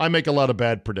I make a lot of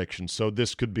bad predictions, so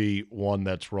this could be one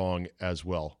that's wrong as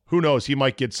well. Who knows? He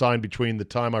might get signed between the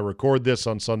time I record this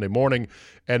on Sunday morning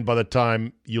and by the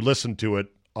time you listen to it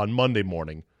on Monday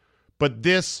morning. But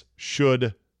this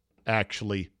should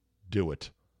actually do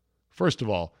it. First of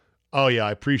all, oh yeah,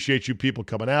 I appreciate you people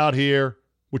coming out here.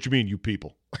 What you mean, you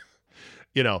people?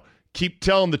 Keep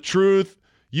telling the truth.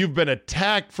 You've been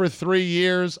attacked for 3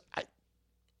 years.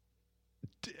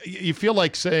 You feel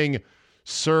like saying,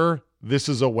 sir, this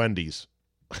is a Wendy's.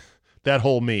 That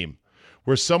whole meme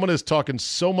where someone is talking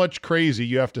so much crazy,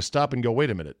 you have to stop and go, wait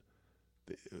a minute.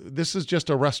 This is just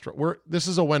a restaurant. This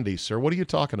is a Wendy's, sir. What are you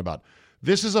talking about?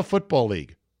 This is a football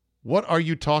league. What are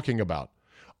you talking about?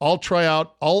 I'll try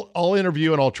out. I'll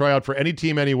interview and I'll try out for any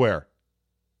team anywhere.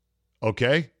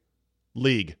 Okay?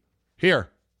 League.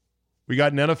 Here. We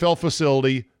got an NFL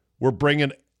facility. We're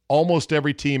bringing almost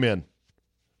every team in.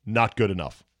 Not good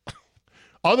enough.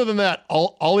 Other than that,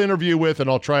 I'll interview with and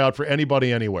I'll try out for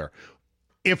anybody anywhere.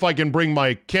 If I can bring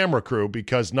my camera crew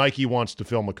because Nike wants to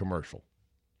film a commercial.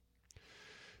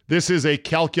 This is a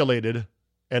calculated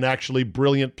and actually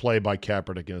brilliant play by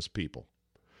Kaepernick and his people.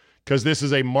 Because this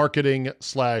is a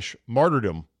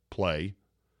marketing/martyrdom play.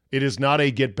 It is not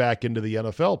a get back into the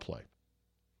NFL play.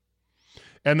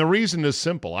 And the reason is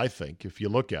simple, I think, if you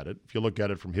look at it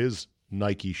from his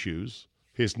Nike shoes,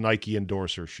 his Nike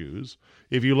endorser shoes,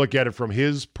 if you look at it from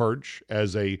his perch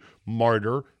as a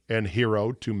martyr and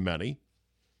hero to many,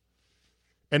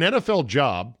 an NFL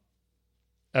job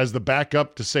as the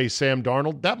backup to, say, Sam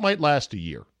Darnold, that might last a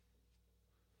year.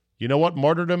 You know what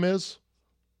martyrdom is?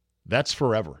 That's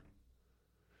forever.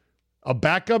 A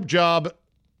backup job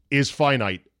is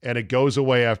finite, and it goes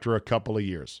away after a couple of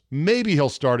years. Maybe he'll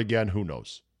start again, who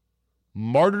knows?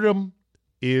 Martyrdom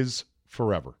is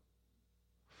forever.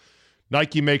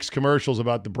 Nike makes commercials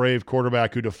about the brave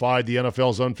quarterback who defied the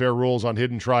NFL's unfair rules on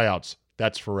hidden tryouts.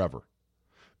 That's forever.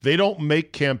 They don't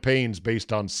make campaigns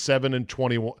based on 7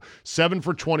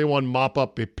 for 21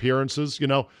 mop-up appearances.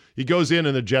 He goes in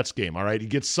the Jets game, all right? He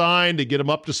gets signed, they get him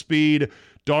up to speed.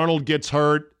 Darnold gets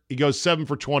hurt. He goes 7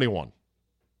 for 21.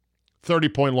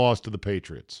 30-point loss to the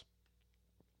Patriots.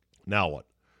 Now what?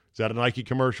 Is that a Nike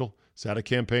commercial? Is that a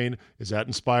campaign? Is that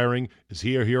inspiring? Is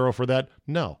he a hero for that?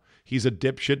 No. He's a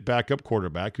dipshit backup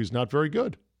quarterback who's not very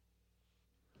good.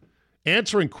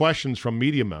 Answering questions from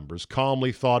media members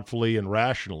calmly, thoughtfully, and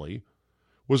rationally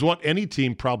was what any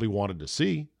team probably wanted to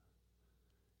see.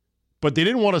 But they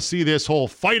didn't want to see this whole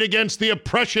fight against the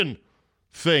oppression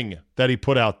thing that he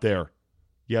put out there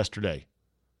yesterday.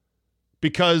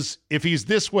 Because if he's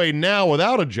this way now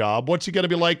without a job, what's he going to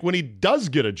be like when he does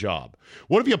get a job?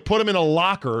 What if you put him in a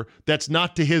locker that's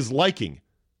not to his liking?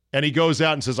 And he goes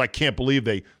out and says, I can't believe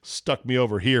they stuck me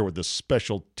over here with the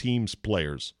special teams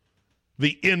players.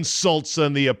 The insults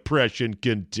and the oppression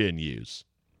continues.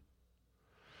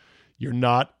 You're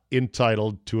not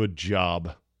entitled to a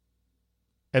job.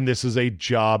 And this is a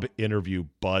job interview,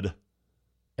 bud.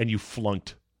 And you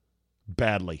flunked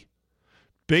badly.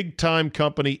 Big time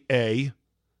company A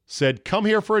said, come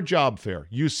here for a job fair.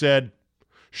 You said,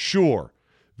 sure.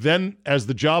 Then as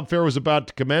the job fair was about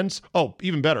to commence,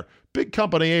 even better, big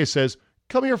company A says,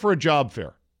 come here for a job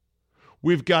fair.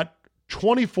 We've got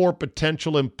 24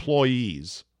 potential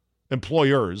employers,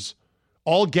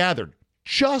 all gathered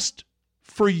just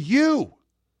for you.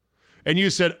 And you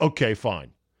said, okay,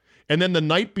 fine. And then the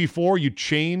night before you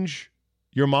change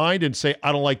your mind and say,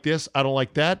 I don't like this, I don't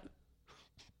like that.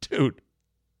 Dude,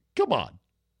 come on.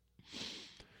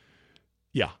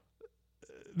 Yeah,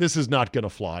 this is not going to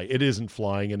fly. It isn't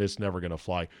flying, and it's never going to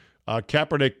fly.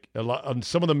 Kaepernick,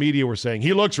 some of the media were saying,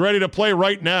 he looks ready to play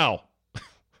right now.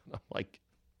 I'm like,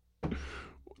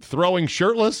 throwing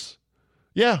shirtless?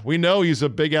 Yeah, we know he's a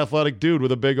big athletic dude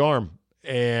with a big arm.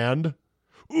 And,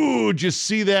 did you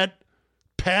see that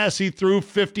pass he threw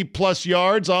 50-plus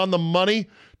yards on the money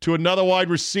to another wide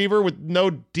receiver with no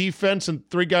defense and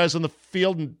three guys on the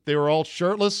field, and they were all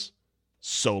shirtless?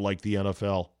 So like the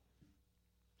NFL.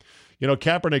 You know,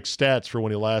 Kaepernick's stats for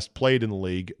when he last played in the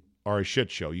league are a shit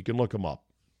show. You can look them up.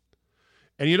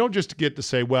 And you don't just get to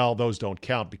say, well, those don't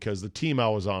count because the team I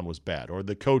was on was bad or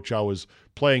the coach I was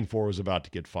playing for was about to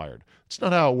get fired. It's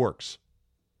not how it works.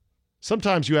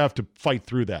 Sometimes you have to fight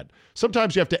through that.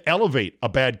 Sometimes you have to elevate a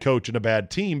bad coach and a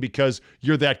bad team because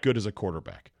you're that good as a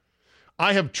quarterback.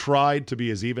 I have tried to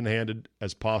be as even-handed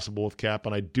as possible with Cap,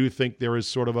 and I do think there is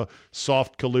sort of a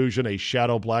soft collusion, a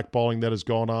shadow blackballing that is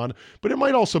going on, but it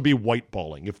might also be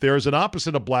whiteballing. If there is an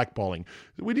opposite of blackballing,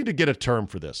 we need to get a term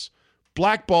for this.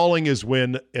 Blackballing is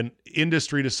when an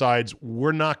industry decides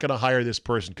we're not going to hire this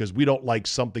person because we don't like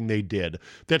something they did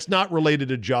that's not related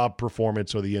to job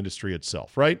performance or the industry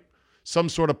itself, right? Some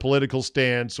sort of political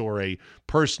stance or a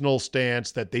personal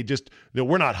stance that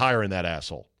we're not hiring that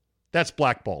asshole. That's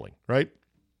blackballing, right?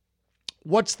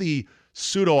 What's the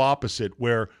pseudo opposite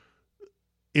where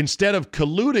instead of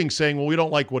colluding saying, well, we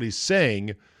don't like what he's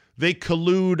saying, they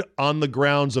collude on the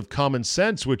grounds of common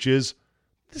sense, which is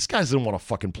this guy doesn't want to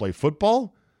fucking play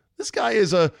football. This guy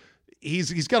is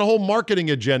he's got a whole marketing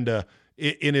agenda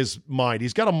in his mind.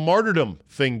 He's got a martyrdom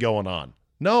thing going on.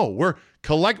 No,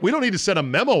 we don't need to send a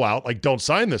memo out like, don't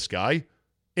sign this guy.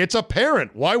 It's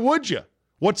apparent. Why would you?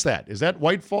 What's that? Is that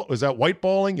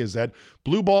whiteballing? Is that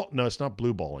blue ball? No, it's not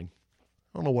blue balling.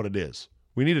 I don't know what it is.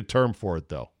 We need a term for it,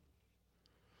 though.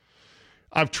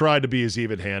 I've tried to be as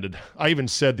even-handed. I even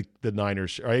said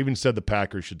the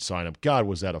Packers should sign him. God,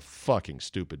 was that a fucking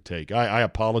stupid take. I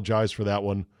apologize for that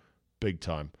one big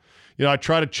time. You know, I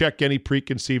try to check any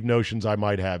preconceived notions I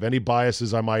might have, any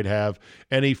biases I might have,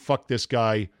 any fuck this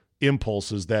guy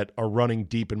impulses that are running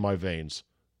deep in my veins.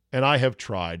 And I have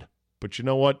tried. But you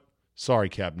know what? Sorry,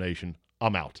 Cap Nation.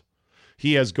 I'm out.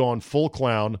 He has gone full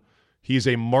clown. He's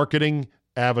a marketing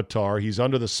avatar. He's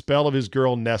under the spell of his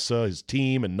girl Nessa, his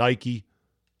team, and Nike.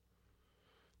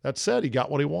 That said, he got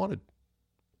what he wanted.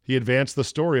 He advanced the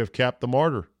story of Cap the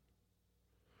Martyr.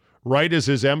 Right as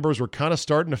his embers were kind of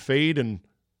starting to fade and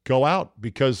go out,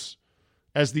 because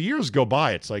as the years go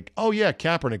by, it's like, oh yeah,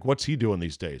 Kaepernick, what's he doing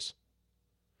these days?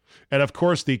 And of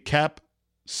course, the Cap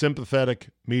sympathetic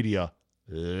media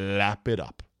lap it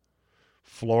up.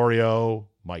 Florio,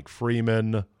 Mike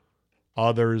Freeman,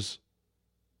 others.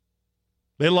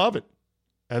 They love it,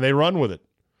 and they run with it.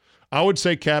 I would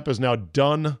say Cap is now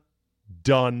done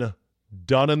in the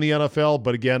NFL,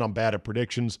 but again, I'm bad at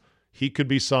predictions. He could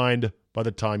be signed by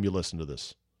the time you listen to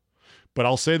this. But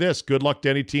I'll say this, good luck to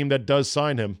any team that does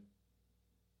sign him.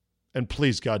 And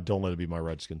please, God, don't let it be my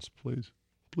Redskins. Please.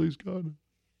 Please, God.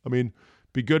 I mean,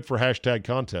 be good for hashtag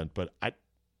content, but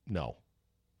no.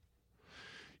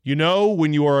 You know,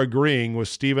 when you are agreeing with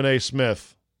Stephen A.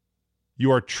 Smith, you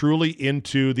are truly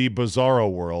into the bizarro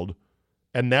world.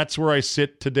 And that's where I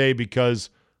sit today because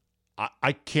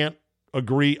I can't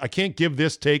agree. I can't give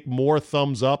this take more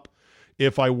thumbs up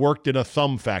if I worked in a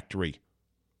thumb factory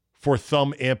for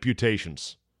thumb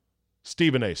amputations.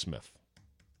 Stephen A. Smith.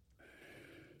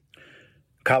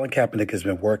 Colin Kaepernick has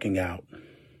been working out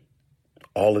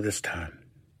all of this time.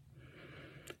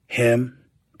 Him,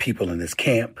 people in his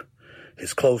camp,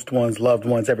 his close ones, loved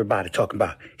ones, everybody talking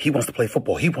about he wants to play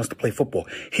football. He wants to play football.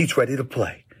 He's ready to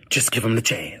play. Just give him the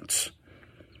chance.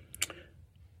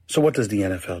 So what does the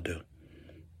NFL do?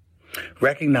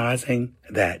 recognizing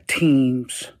that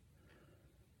teams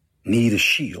need a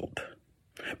shield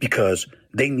because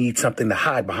they need something to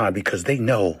hide behind because they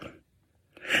know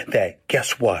that,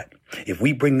 guess what? If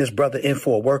we bring this brother in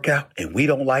for a workout and we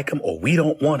don't like him or we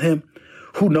don't want him,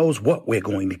 who knows what we're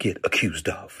going to get accused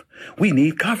of? We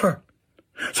need cover.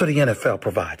 So the NFL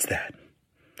provides that.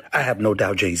 I have no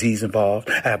doubt Jay-Z's involved.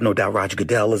 I have no doubt Roger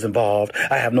Goodell is involved.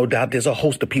 I have no doubt there's a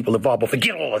host of people involved, but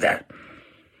forget all of that.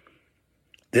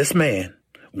 This man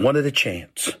wanted a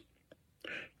chance.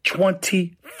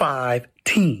 25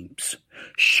 teams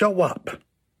show up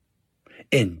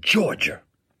in Georgia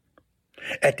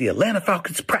at the Atlanta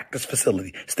Falcons practice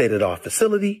facility, state-of-the-art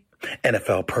facility,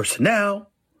 NFL personnel,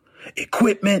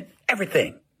 equipment,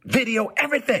 everything, video,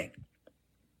 everything.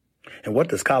 And what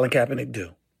does Colin Kaepernick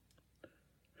do?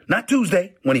 Not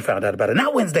Tuesday when he found out about it,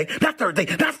 not Wednesday, not Thursday,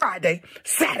 not Friday,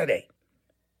 Saturday.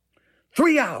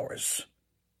 3 hours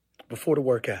before the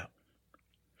workout.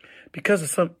 Because of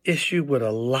some issue with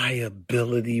a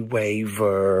liability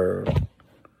waiver.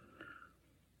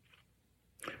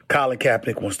 Colin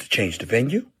Kaepernick wants to change the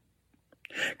venue.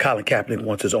 Colin Kaepernick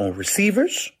wants his own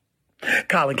receivers.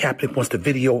 Colin Kaepernick wants to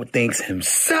video things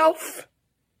himself.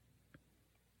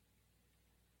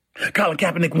 Colin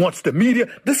Kaepernick wants the media.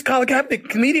 This Colin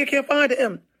Kaepernick, media can't find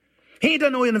him. He ain't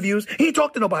done no interviews. He ain't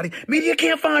talked to nobody. Media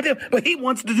can't find him, but he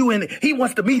wants to do anything. He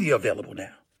wants the media available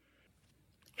now.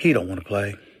 He don't want to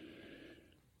play.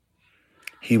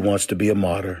 He wants to be a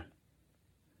martyr.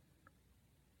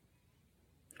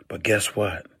 But guess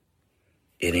what?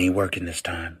 It ain't working this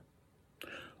time.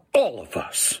 All of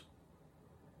us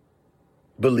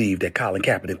believe that Colin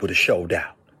Kaepernick would have showed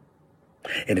out.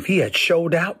 And if he had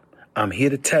showed out, I'm here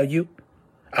to tell you,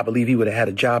 I believe he would have had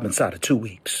a job inside of 2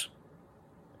 weeks.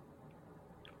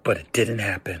 But it didn't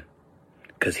happen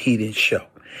because he didn't show.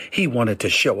 He wanted to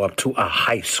show up to a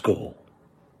high school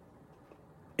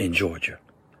in Georgia.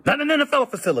 Not an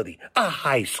NFL facility, a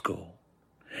high school.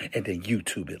 And then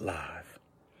YouTube it live.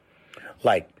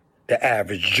 Like the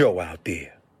average Joe out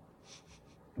there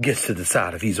gets to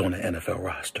decide if he's on the NFL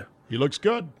roster. He looks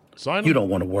good. Sign him. You don't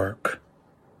want to work.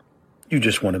 You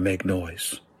just want to make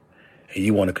noise. And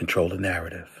you want to control the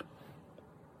narrative.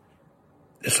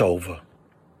 It's over.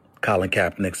 Colin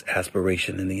Kaepernick's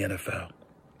aspiration in the NFL.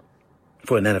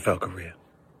 For an NFL career.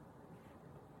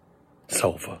 It's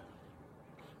over.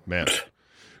 Man.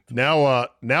 Now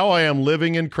I am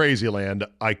living in crazy land.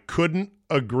 I couldn't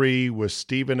agree with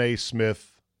Stephen A.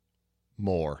 Smith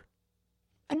more.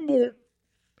 And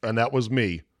that was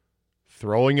me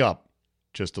throwing up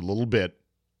just a little bit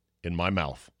in my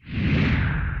mouth.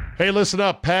 Hey, listen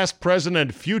up, past, present,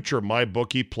 and future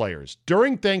MyBookie players.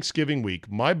 During Thanksgiving week,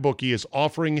 MyBookie is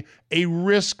offering a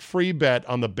risk-free bet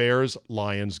on the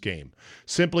Bears-Lions game.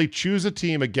 Simply choose a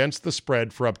team against the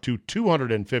spread for up to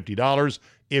 $250.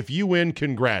 If you win,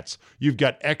 congrats. You've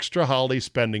got extra holiday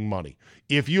spending money.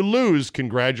 If you lose,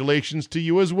 congratulations to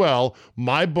you as well.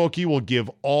 MyBookie will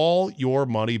give all your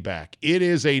money back. It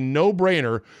is a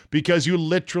no-brainer because you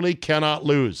literally cannot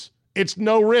lose. It's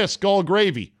no risk, all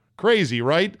gravy. Crazy,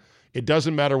 right? It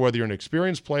doesn't matter whether you're an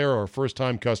experienced player or a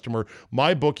first-time customer.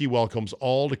 MyBookie welcomes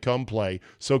all to come play,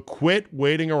 so quit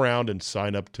waiting around and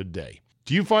sign up today.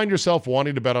 Do you find yourself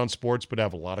wanting to bet on sports but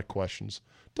have a lot of questions?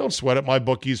 Don't sweat it.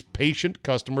 MyBookie's patient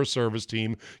customer service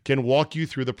team can walk you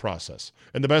through the process.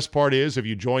 And the best part is, if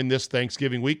you join this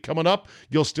Thanksgiving week coming up,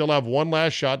 you'll still have one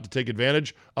last shot to take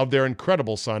advantage of their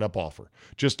incredible sign-up offer.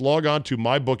 Just log on to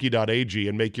mybookie.ag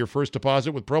and make your first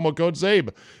deposit with promo code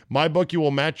ZABE. MyBookie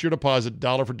will match your deposit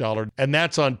dollar for dollar, and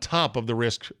that's on top of the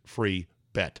risk-free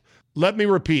bet. Let me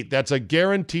repeat, that's a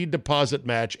guaranteed deposit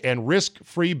match and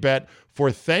risk-free bet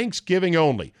for Thanksgiving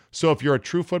only. So if you're a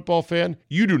true football fan,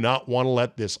 you do not want to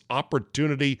let this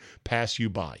opportunity pass you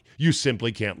by. You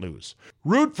simply can't lose.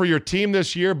 Root for your team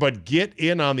this year, but get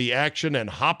in on the action and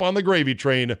hop on the gravy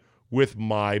train with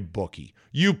MyBookie.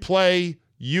 You play,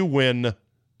 you win,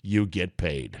 you get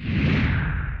paid.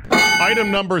 Item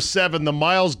number 7, the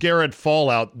Myles Garrett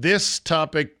fallout. This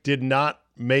topic did not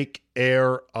make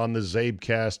air on the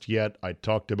CzabeCast yet. I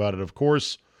talked about it, of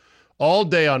course, all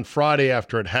day on Friday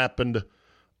after it happened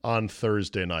on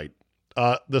Thursday night.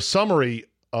 The summary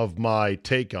of my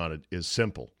take on it is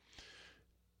simple.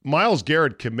 Myles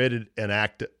Garrett committed an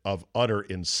act of utter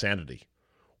insanity,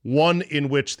 one in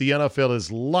which the NFL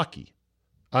is lucky.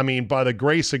 I mean, by the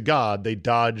grace of God, they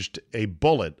dodged a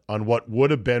bullet on what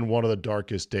would have been one of the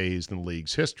darkest days in the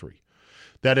league's history.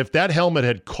 That if that helmet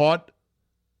had caught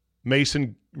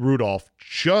Mason Rudolph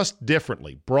just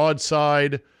differently,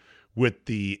 broadside with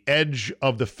the edge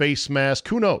of the face mask,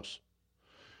 who knows?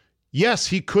 Yes,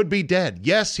 he could be dead.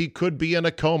 Yes, he could be in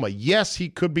a coma. Yes, he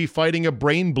could be fighting a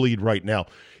brain bleed right now.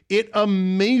 It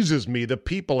amazes me, the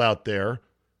people out there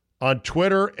on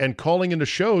Twitter and calling into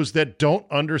shows that don't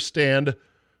understand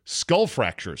skull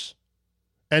fractures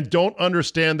and don't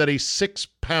understand that a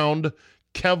 6-pound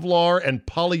Kevlar and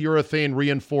polyurethane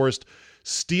reinforced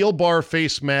steel bar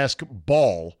face mask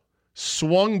ball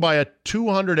swung by a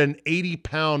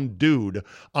 280-pound dude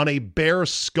on a bare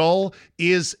skull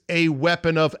is a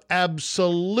weapon of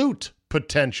absolute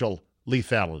potential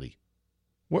lethality.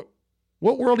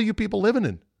 What world are you people living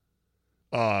in?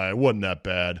 It wasn't that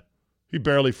bad. He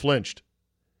barely flinched.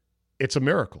 It's a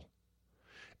miracle.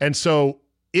 And so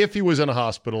if he was in a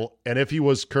hospital and if he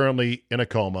was currently in a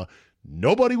coma,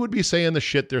 nobody would be saying the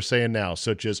shit they're saying now,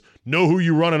 such as, know who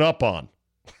you running up on.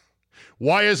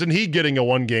 Why isn't he getting a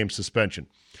 1-game suspension?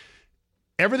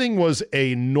 Everything was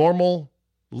a normal,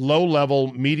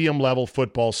 low-level, medium-level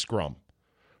football scrum.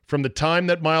 From the time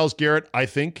that Myles Garrett, I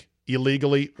think,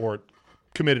 illegally or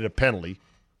committed a penalty,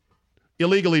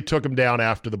 illegally took him down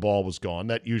after the ball was gone.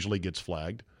 That usually gets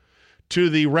flagged. To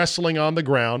the wrestling on the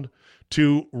ground,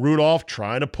 to Rudolph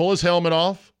trying to pull his helmet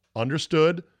off,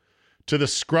 understood, to the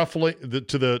scruffling,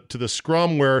 to the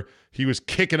scrum where he was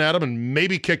kicking at him and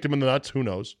maybe kicked him in the nuts, who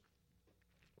knows.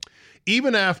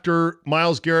 Even after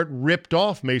Myles Garrett ripped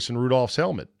off Mason Rudolph's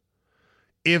helmet,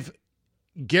 if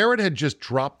Garrett had just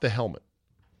dropped the helmet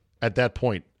at that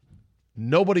point,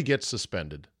 nobody gets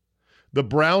suspended. The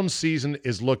Browns season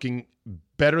is looking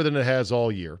better than it has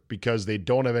all year because they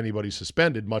don't have anybody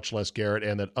suspended, much less Garrett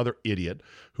and that other idiot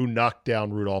who knocked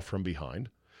down Rudolph from behind.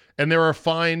 And there are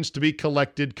fines to be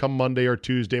collected come Monday or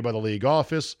Tuesday by the league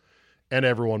office, and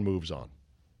everyone moves on.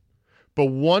 But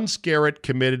once Garrett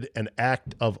committed an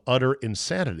act of utter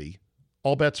insanity,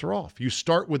 all bets are off. You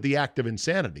start with the act of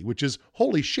insanity, which is,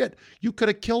 holy shit, you could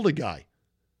have killed a guy.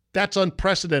 That's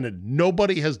unprecedented.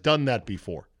 Nobody has done that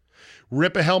before.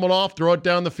 Rip a helmet off, throw it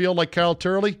down the field like Kyle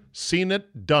Turley. Seen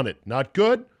it, done it. Not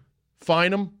good?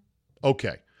 Fine him?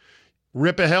 Okay.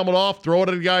 Rip a helmet off, throw it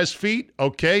at a guy's feet.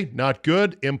 Okay. Not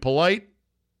good, impolite,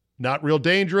 not real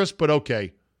dangerous, but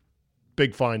okay.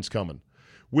 Big fine's coming.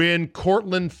 When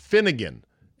Cortland Finnegan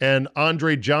and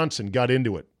Andre Johnson got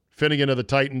into it, Finnegan of the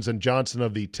Titans and Johnson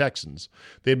of the Texans,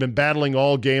 they'd been battling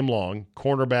all game long,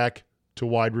 cornerback to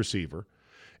wide receiver.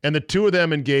 And the two of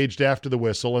them engaged after the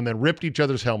whistle and then ripped each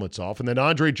other's helmets off. And then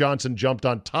Andre Johnson jumped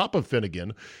on top of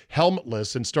Finnegan,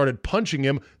 helmetless, and started punching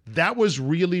him. That was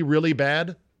really, really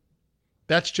bad.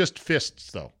 That's just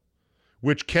fists, though,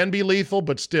 which can be lethal,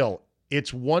 but still,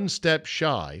 it's one step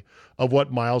shy of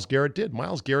what Myles Garrett did.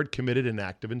 Myles Garrett committed an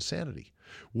act of insanity.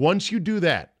 Once you do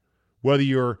that, whether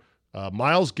you're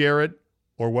Myles Garrett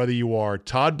or whether you are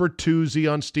Todd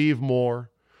Bertuzzi on Steve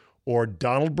Moore or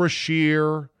Donald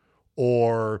Brashear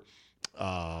or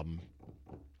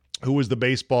who was the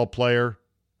baseball player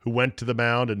who went to the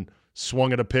mound and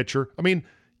swung at a pitcher? I mean,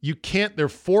 you can't. There are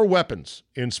 4 weapons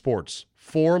in sports,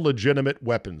 4 legitimate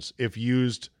weapons if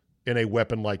used in a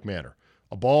weapon-like manner.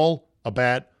 A ball, a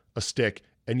bat, a stick,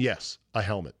 and yes, a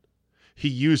helmet. He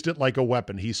used it like a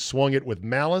weapon. He swung it with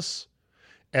malice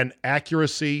and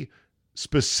accuracy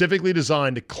specifically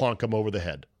designed to clonk him over the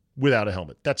head without a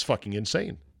helmet. That's fucking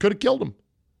insane. Could have killed him.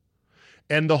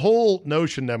 And the whole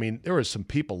notion, I mean, there was some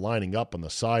people lining up on the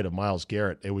side of Myles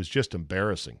Garrett. It was just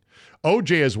embarrassing.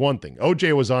 OJ is one thing.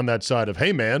 OJ was on that side of,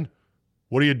 hey, man,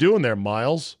 what are you doing there,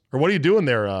 Myles? Or what are you doing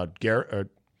there, Garrett?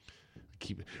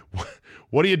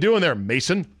 What are you doing there,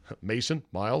 Mason? Mason,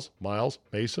 Myles,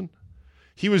 Mason.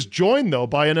 He was joined, though,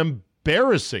 by an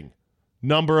embarrassing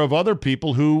number of other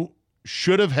people who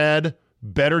should have had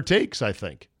better takes, I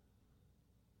think.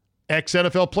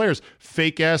 Ex-NFL players,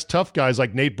 fake-ass tough guys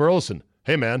like Nate Burleson.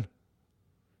 Hey, man,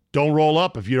 don't roll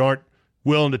up if you aren't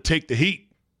willing to take the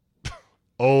heat.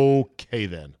 Okay,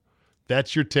 then.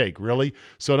 That's your take, really?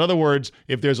 So, in other words,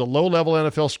 if there's a low-level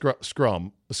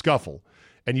NFL scuffle,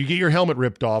 and you get your helmet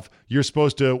ripped off, you're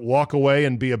supposed to walk away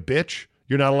and be a bitch?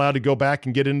 You're not allowed to go back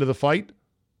and get into the fight?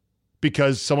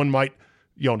 Because someone might,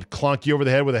 clonk you over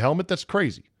the head with a helmet? That's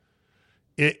crazy.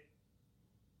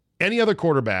 Any other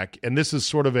quarterback, and this is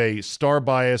sort of a star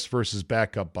bias versus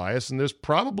backup bias, and there's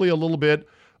probably a little bit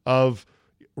of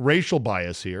racial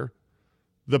bias here.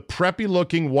 The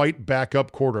preppy-looking white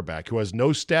backup quarterback who has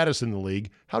no status in the league,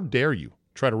 how dare you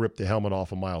try to rip the helmet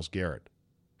off of Myles Garrett?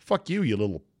 Fuck you, you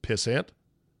little pissant.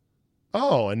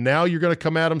 Oh, and now you're going to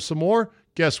come at him some more?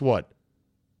 Guess what?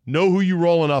 Know who you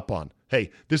rolling up on. Hey,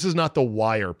 this is not the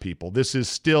Wire, people. This is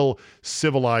still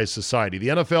civilized society. The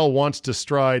NFL wants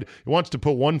to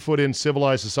put one foot in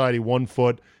civilized society, one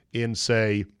foot in,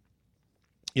 say,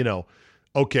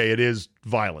 okay, it is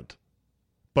violent.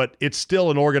 but it's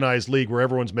still an organized league where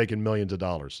everyone's making millions of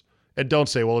dollars. And don't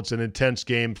say, well, it's an intense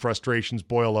game, frustrations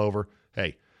boil over.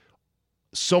 Hey,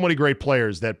 so many great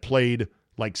players that played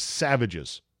like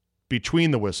savages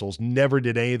between the whistles never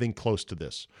did anything close to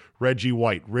this. Reggie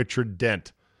White, Richard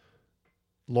Dent,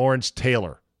 Lawrence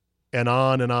Taylor, and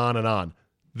on and on and on.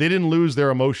 They didn't lose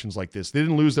their emotions like this. They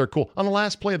didn't lose their cool. On the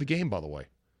last play of the game, by the way.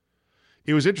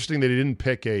 It was interesting that he didn't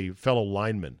pick a fellow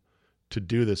lineman to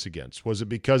do this against. Was it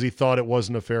because he thought it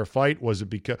wasn't a fair fight? Was it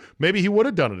because maybe he would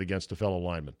have done it against a fellow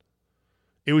lineman?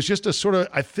 It was just a sort of,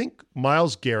 I think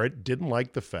Myles Garrett didn't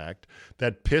like the fact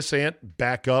that pissant,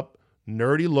 backup,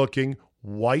 nerdy-looking,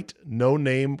 white,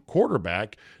 no-name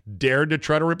quarterback dared to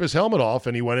try to rip his helmet off,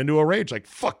 and he went into a rage like,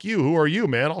 fuck you, who are you,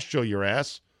 man? I'll show your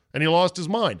ass. And he lost his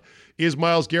mind. Is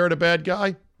Myles Garrett a bad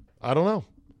guy? I don't know.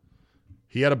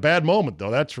 He had a bad moment,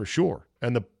 though, that's for sure.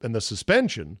 And the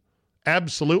suspension,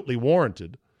 absolutely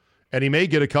warranted. And he may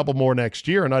get a couple more next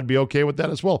year, and I'd be okay with that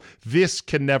as well. This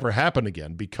can never happen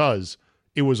again because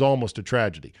it was almost a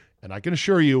tragedy. And I can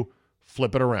assure you,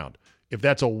 flip it around. If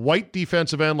that's a white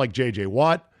defensive end like J.J.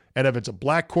 Watt, and if it's a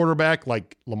black quarterback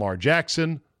like Lamar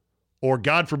Jackson, or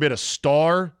God forbid a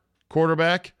star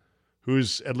quarterback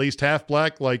who's at least half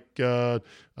black like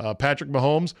Patrick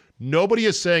Mahomes, nobody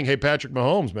is saying, hey, Patrick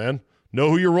Mahomes, man, know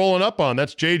who you're rolling up on.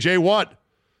 That's J.J. Watt.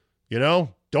 You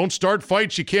know, don't start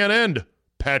fights you can't end,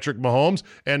 Patrick Mahomes.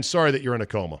 And sorry that you're in a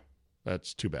coma.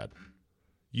 That's too bad.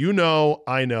 You know,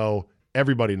 I know,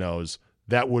 everybody knows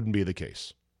that wouldn't be the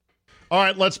case. All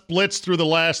right, let's blitz through the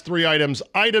last three items.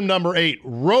 Item number 8,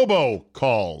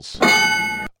 robocalls.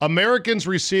 Americans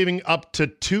receiving up to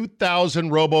 2,000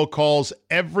 robocalls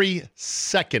every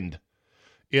second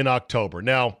in October.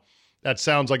 Now, that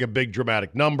sounds like a big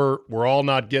dramatic number. We're all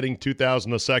not getting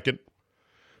 2,000 a second,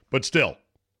 but still,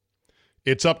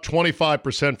 it's up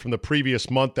 25% from the previous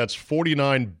month. That's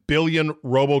 49 billion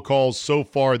robocalls so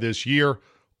far this year.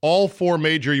 All 4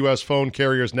 major U.S. phone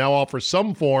carriers now offer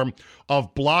some form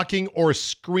of blocking or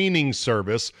screening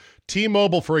service.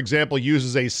 T-Mobile, for example,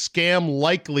 uses a scam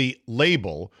likely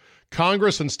label.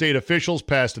 Congress and state officials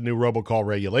passed a new robocall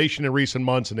regulation in recent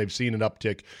months, and they've seen an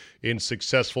uptick in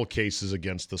successful cases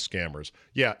against the scammers.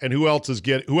 Yeah, and who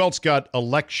else got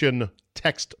election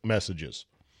text messages?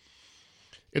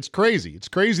 It's crazy. It's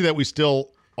crazy that we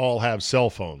still all have cell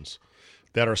phones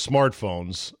that are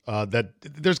smartphones. That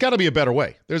there's got to be a better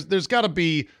way. There's got to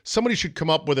be, somebody should come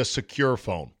up with a secure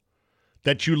phone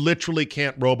that you literally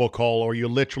can't robocall or you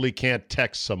literally can't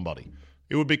text somebody.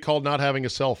 It would be called not having a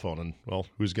cell phone, and, well,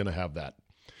 who's going to have that?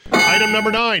 Item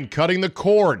number 9, cutting the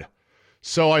cord.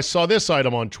 So I saw this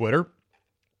item on Twitter.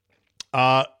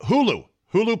 Hulu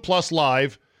Plus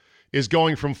Live is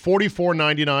going from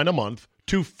 $44.99 a month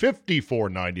to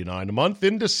 $54.99 a month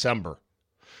in December.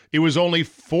 It was only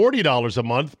 $40 a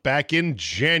month back in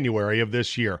January of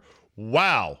this year.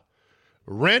 Wow.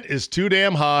 Rent is too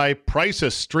damn high. Price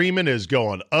of streaming is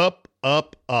going up,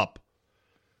 up, up.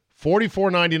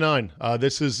 $44.99.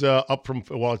 This is up from,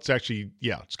 well, it's actually,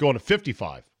 yeah, it's going to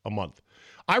 $55 a month.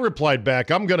 I replied back,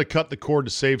 I'm going to cut the cord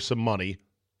to save some money.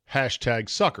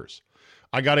 #suckers.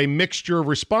 I got a mixture of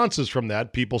responses from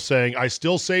that. People saying, I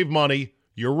still save money.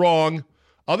 You're wrong.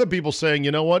 Other people saying,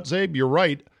 you know what, Zabe, you're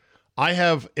right. I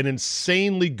have an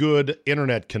insanely good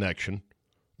internet connection,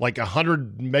 like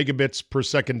 100 megabits per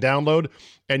second download,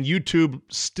 and YouTube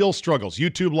still struggles.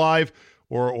 YouTube Live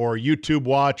or YouTube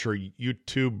Watch or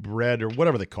YouTube Red or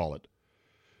whatever they call it,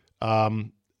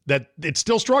 that it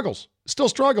still struggles. Still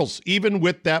struggles, even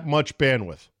with that much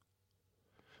bandwidth.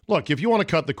 Look, if you want to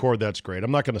cut the cord, that's great.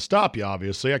 I'm not going to stop you,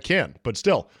 obviously. I can. But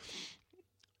still,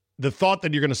 the thought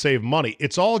that you're going to save money,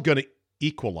 it's all going to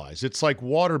equalize. It's like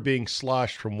water being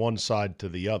sloshed from one side to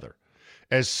the other.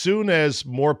 As soon as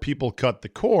more people cut the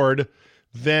cord,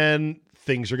 then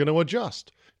things are going to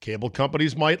adjust. Cable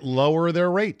companies might lower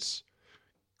their rates.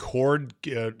 Cord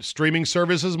streaming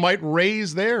services might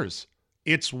raise theirs.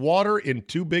 It's water in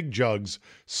 2 big jugs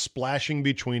splashing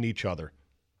between each other.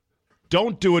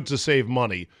 Don't do it to save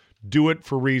money. Do it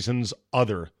for reasons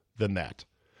other than that.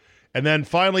 And then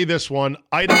finally this one,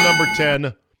 item number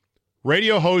 10,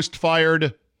 radio host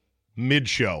fired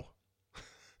mid-show.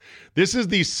 This is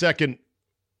the second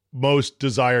most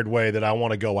desired way that I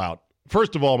want to go out.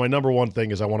 First of all, my number one thing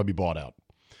is I want to be bought out.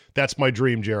 That's my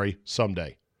dream, Jerry,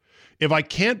 someday. If I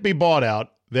can't be bought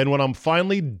out, then when I'm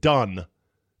finally done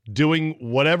doing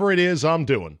whatever it is I'm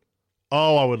doing,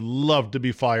 oh, I would love to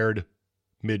be fired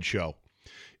mid-show.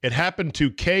 It happened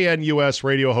to KNUS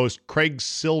radio host Craig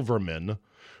Silverman,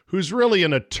 who's really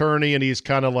an attorney and he's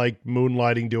kind of like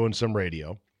moonlighting doing some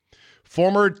radio.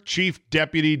 Former chief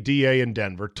deputy DA in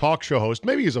Denver, talk show host,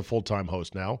 maybe he's a full-time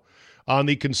host now, on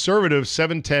the conservative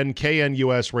 710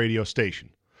 KNUS radio station.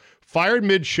 Fired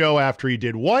mid-show after he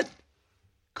did what?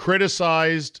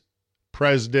 Criticized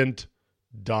President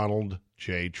Donald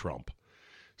J. Trump.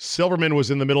 Silverman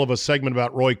was in the middle of a segment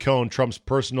about Roy Cohn, Trump's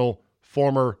personal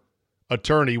former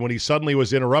attorney, when he suddenly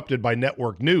was interrupted by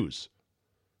network news.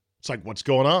 It's like, what's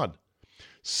going on?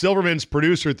 Silverman's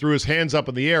producer threw his hands up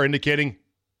in the air, indicating,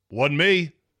 wasn't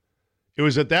me. It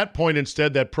was at that point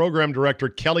instead that program director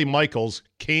Kelly Michaels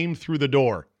came through the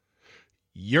door.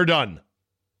 You're done,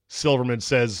 Silverman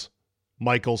says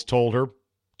Michaels told him.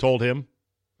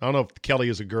 I don't know if Kelly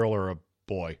is a girl or a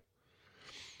boy.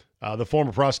 The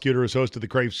former prosecutor who's hosted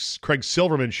the Craig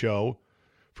Silverman Show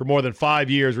for more than 5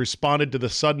 years responded to the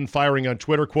sudden firing on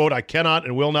Twitter, quote, I cannot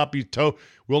and will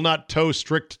not toe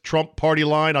strict Trump party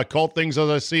line. I call things as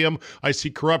I see them. I see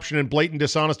corruption and blatant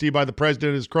dishonesty by the president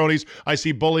and his cronies. I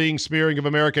see bullying, smearing of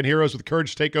American heroes with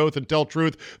courage to take oath and tell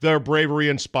truth. Their bravery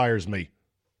inspires me.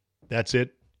 That's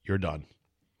it. You're done.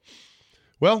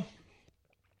 Well,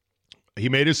 he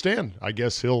made his stand. I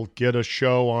guess he'll get a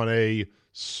show on a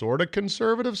sort of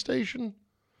conservative station.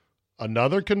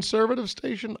 Another conservative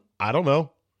station? I don't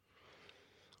know.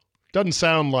 Doesn't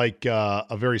sound like a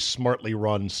very smartly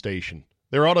run station.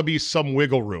 There ought to be some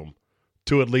wiggle room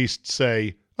to at least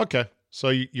say, okay, so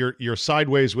you're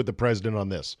sideways with the president on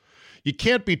this. You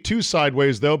can't be too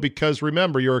sideways, though, because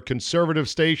remember, you're a conservative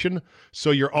station,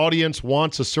 so your audience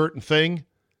wants a certain thing.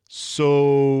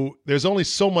 So there's only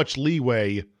so much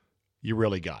leeway you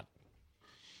really got.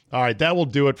 All right, that will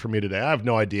do it for me today. I have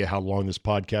no idea how long this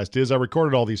podcast is. I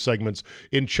recorded all these segments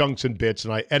in chunks and bits,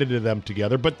 and I edited them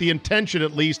together, but the intention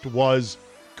at least was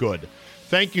good.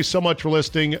 Thank you so much for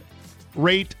listening.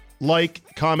 Rate, like,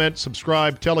 comment,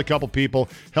 subscribe, tell a couple people.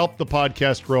 Help the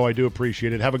podcast grow. I do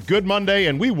appreciate it. Have a good Monday,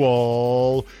 and we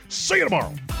will see you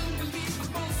tomorrow.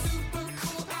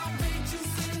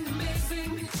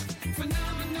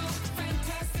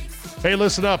 Hey,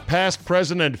 listen up, past,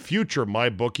 present, and future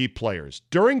MyBookie players.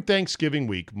 During Thanksgiving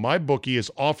week, MyBookie is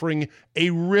offering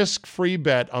a risk-free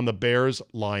bet on the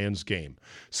Bears-Lions game.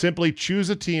 Simply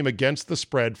choose a team against the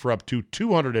spread for up to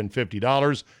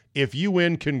 $250. If you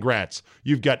win, congrats.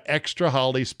 You've got extra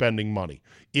holiday spending money.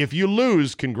 If you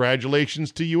lose,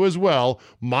 congratulations to you as well.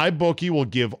 MyBookie will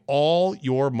give all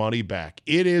your money back.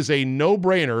 It is a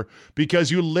no-brainer because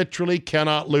you literally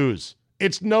cannot lose.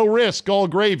 It's no risk, all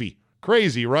gravy.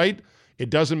 Crazy, right? It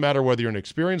doesn't matter whether you're an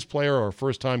experienced player or a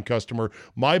first-time customer.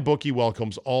 MyBookie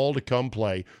welcomes all to come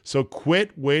play, so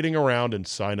quit waiting around and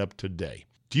sign up today.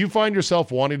 Do you find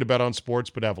yourself wanting to bet on sports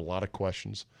but have a lot of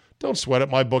questions? Don't sweat it.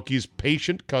 MyBookie's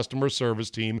patient customer service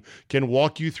team can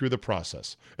walk you through the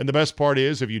process. And the best part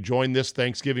is, if you join this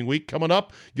Thanksgiving week coming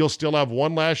up, you'll still have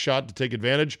one last shot to take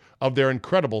advantage of their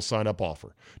incredible sign-up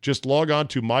offer. Just log on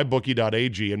to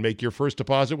mybookie.ag and make your first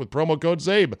deposit with promo code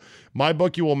ZABE.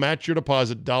 MyBookie will match your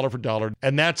deposit dollar for dollar,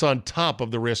 and that's on top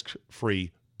of the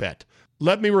risk-free bet.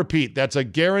 Let me repeat, that's a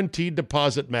guaranteed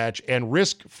deposit match and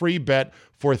risk-free bet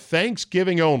for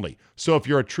Thanksgiving only. So if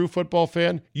you're a true football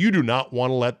fan, you do not want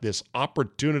to let this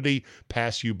opportunity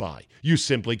pass you by. You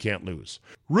simply can't lose.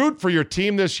 Root for your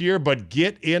team this year, but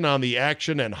get in on the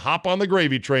action and hop on the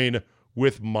gravy train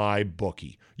with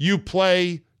MyBookie. You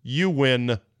play, you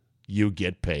win, you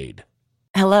get paid.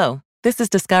 Hello, this is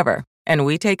Discover, and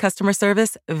we take customer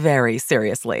service very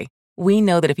seriously. We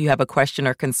know that if you have a question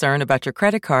or concern about your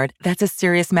credit card, that's a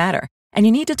serious matter, and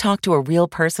you need to talk to a real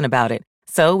person about it.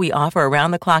 So we offer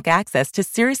around-the-clock access to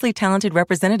seriously talented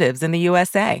representatives in the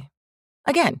USA.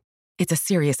 Again, it's a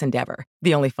serious endeavor.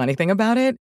 The only funny thing about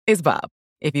it is Bob.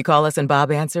 If you call us and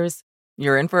Bob answers,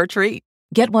 you're in for a treat.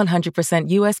 Get 100%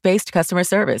 US-based customer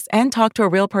service and talk to a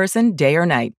real person day or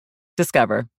night.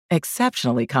 Discover.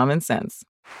 Exceptionally common sense.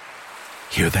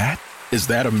 Hear that? Is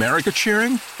that America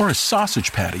cheering or a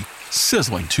sausage patty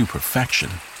sizzling to perfection?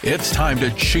 It's time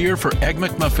to cheer for Egg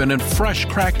McMuffin and fresh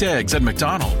cracked eggs at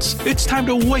McDonald's. It's time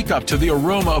to wake up to the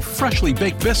aroma of freshly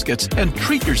baked biscuits and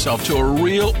treat yourself to a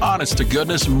real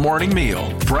honest-to-goodness morning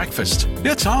meal. Breakfast,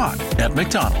 it's on at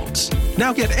McDonald's.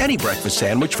 Now get any breakfast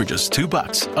sandwich for just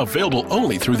 $2. Available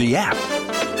only through the app.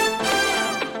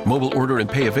 Mobile order and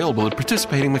pay available at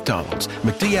participating McDonald's.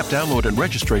 McD app download and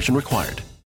registration required.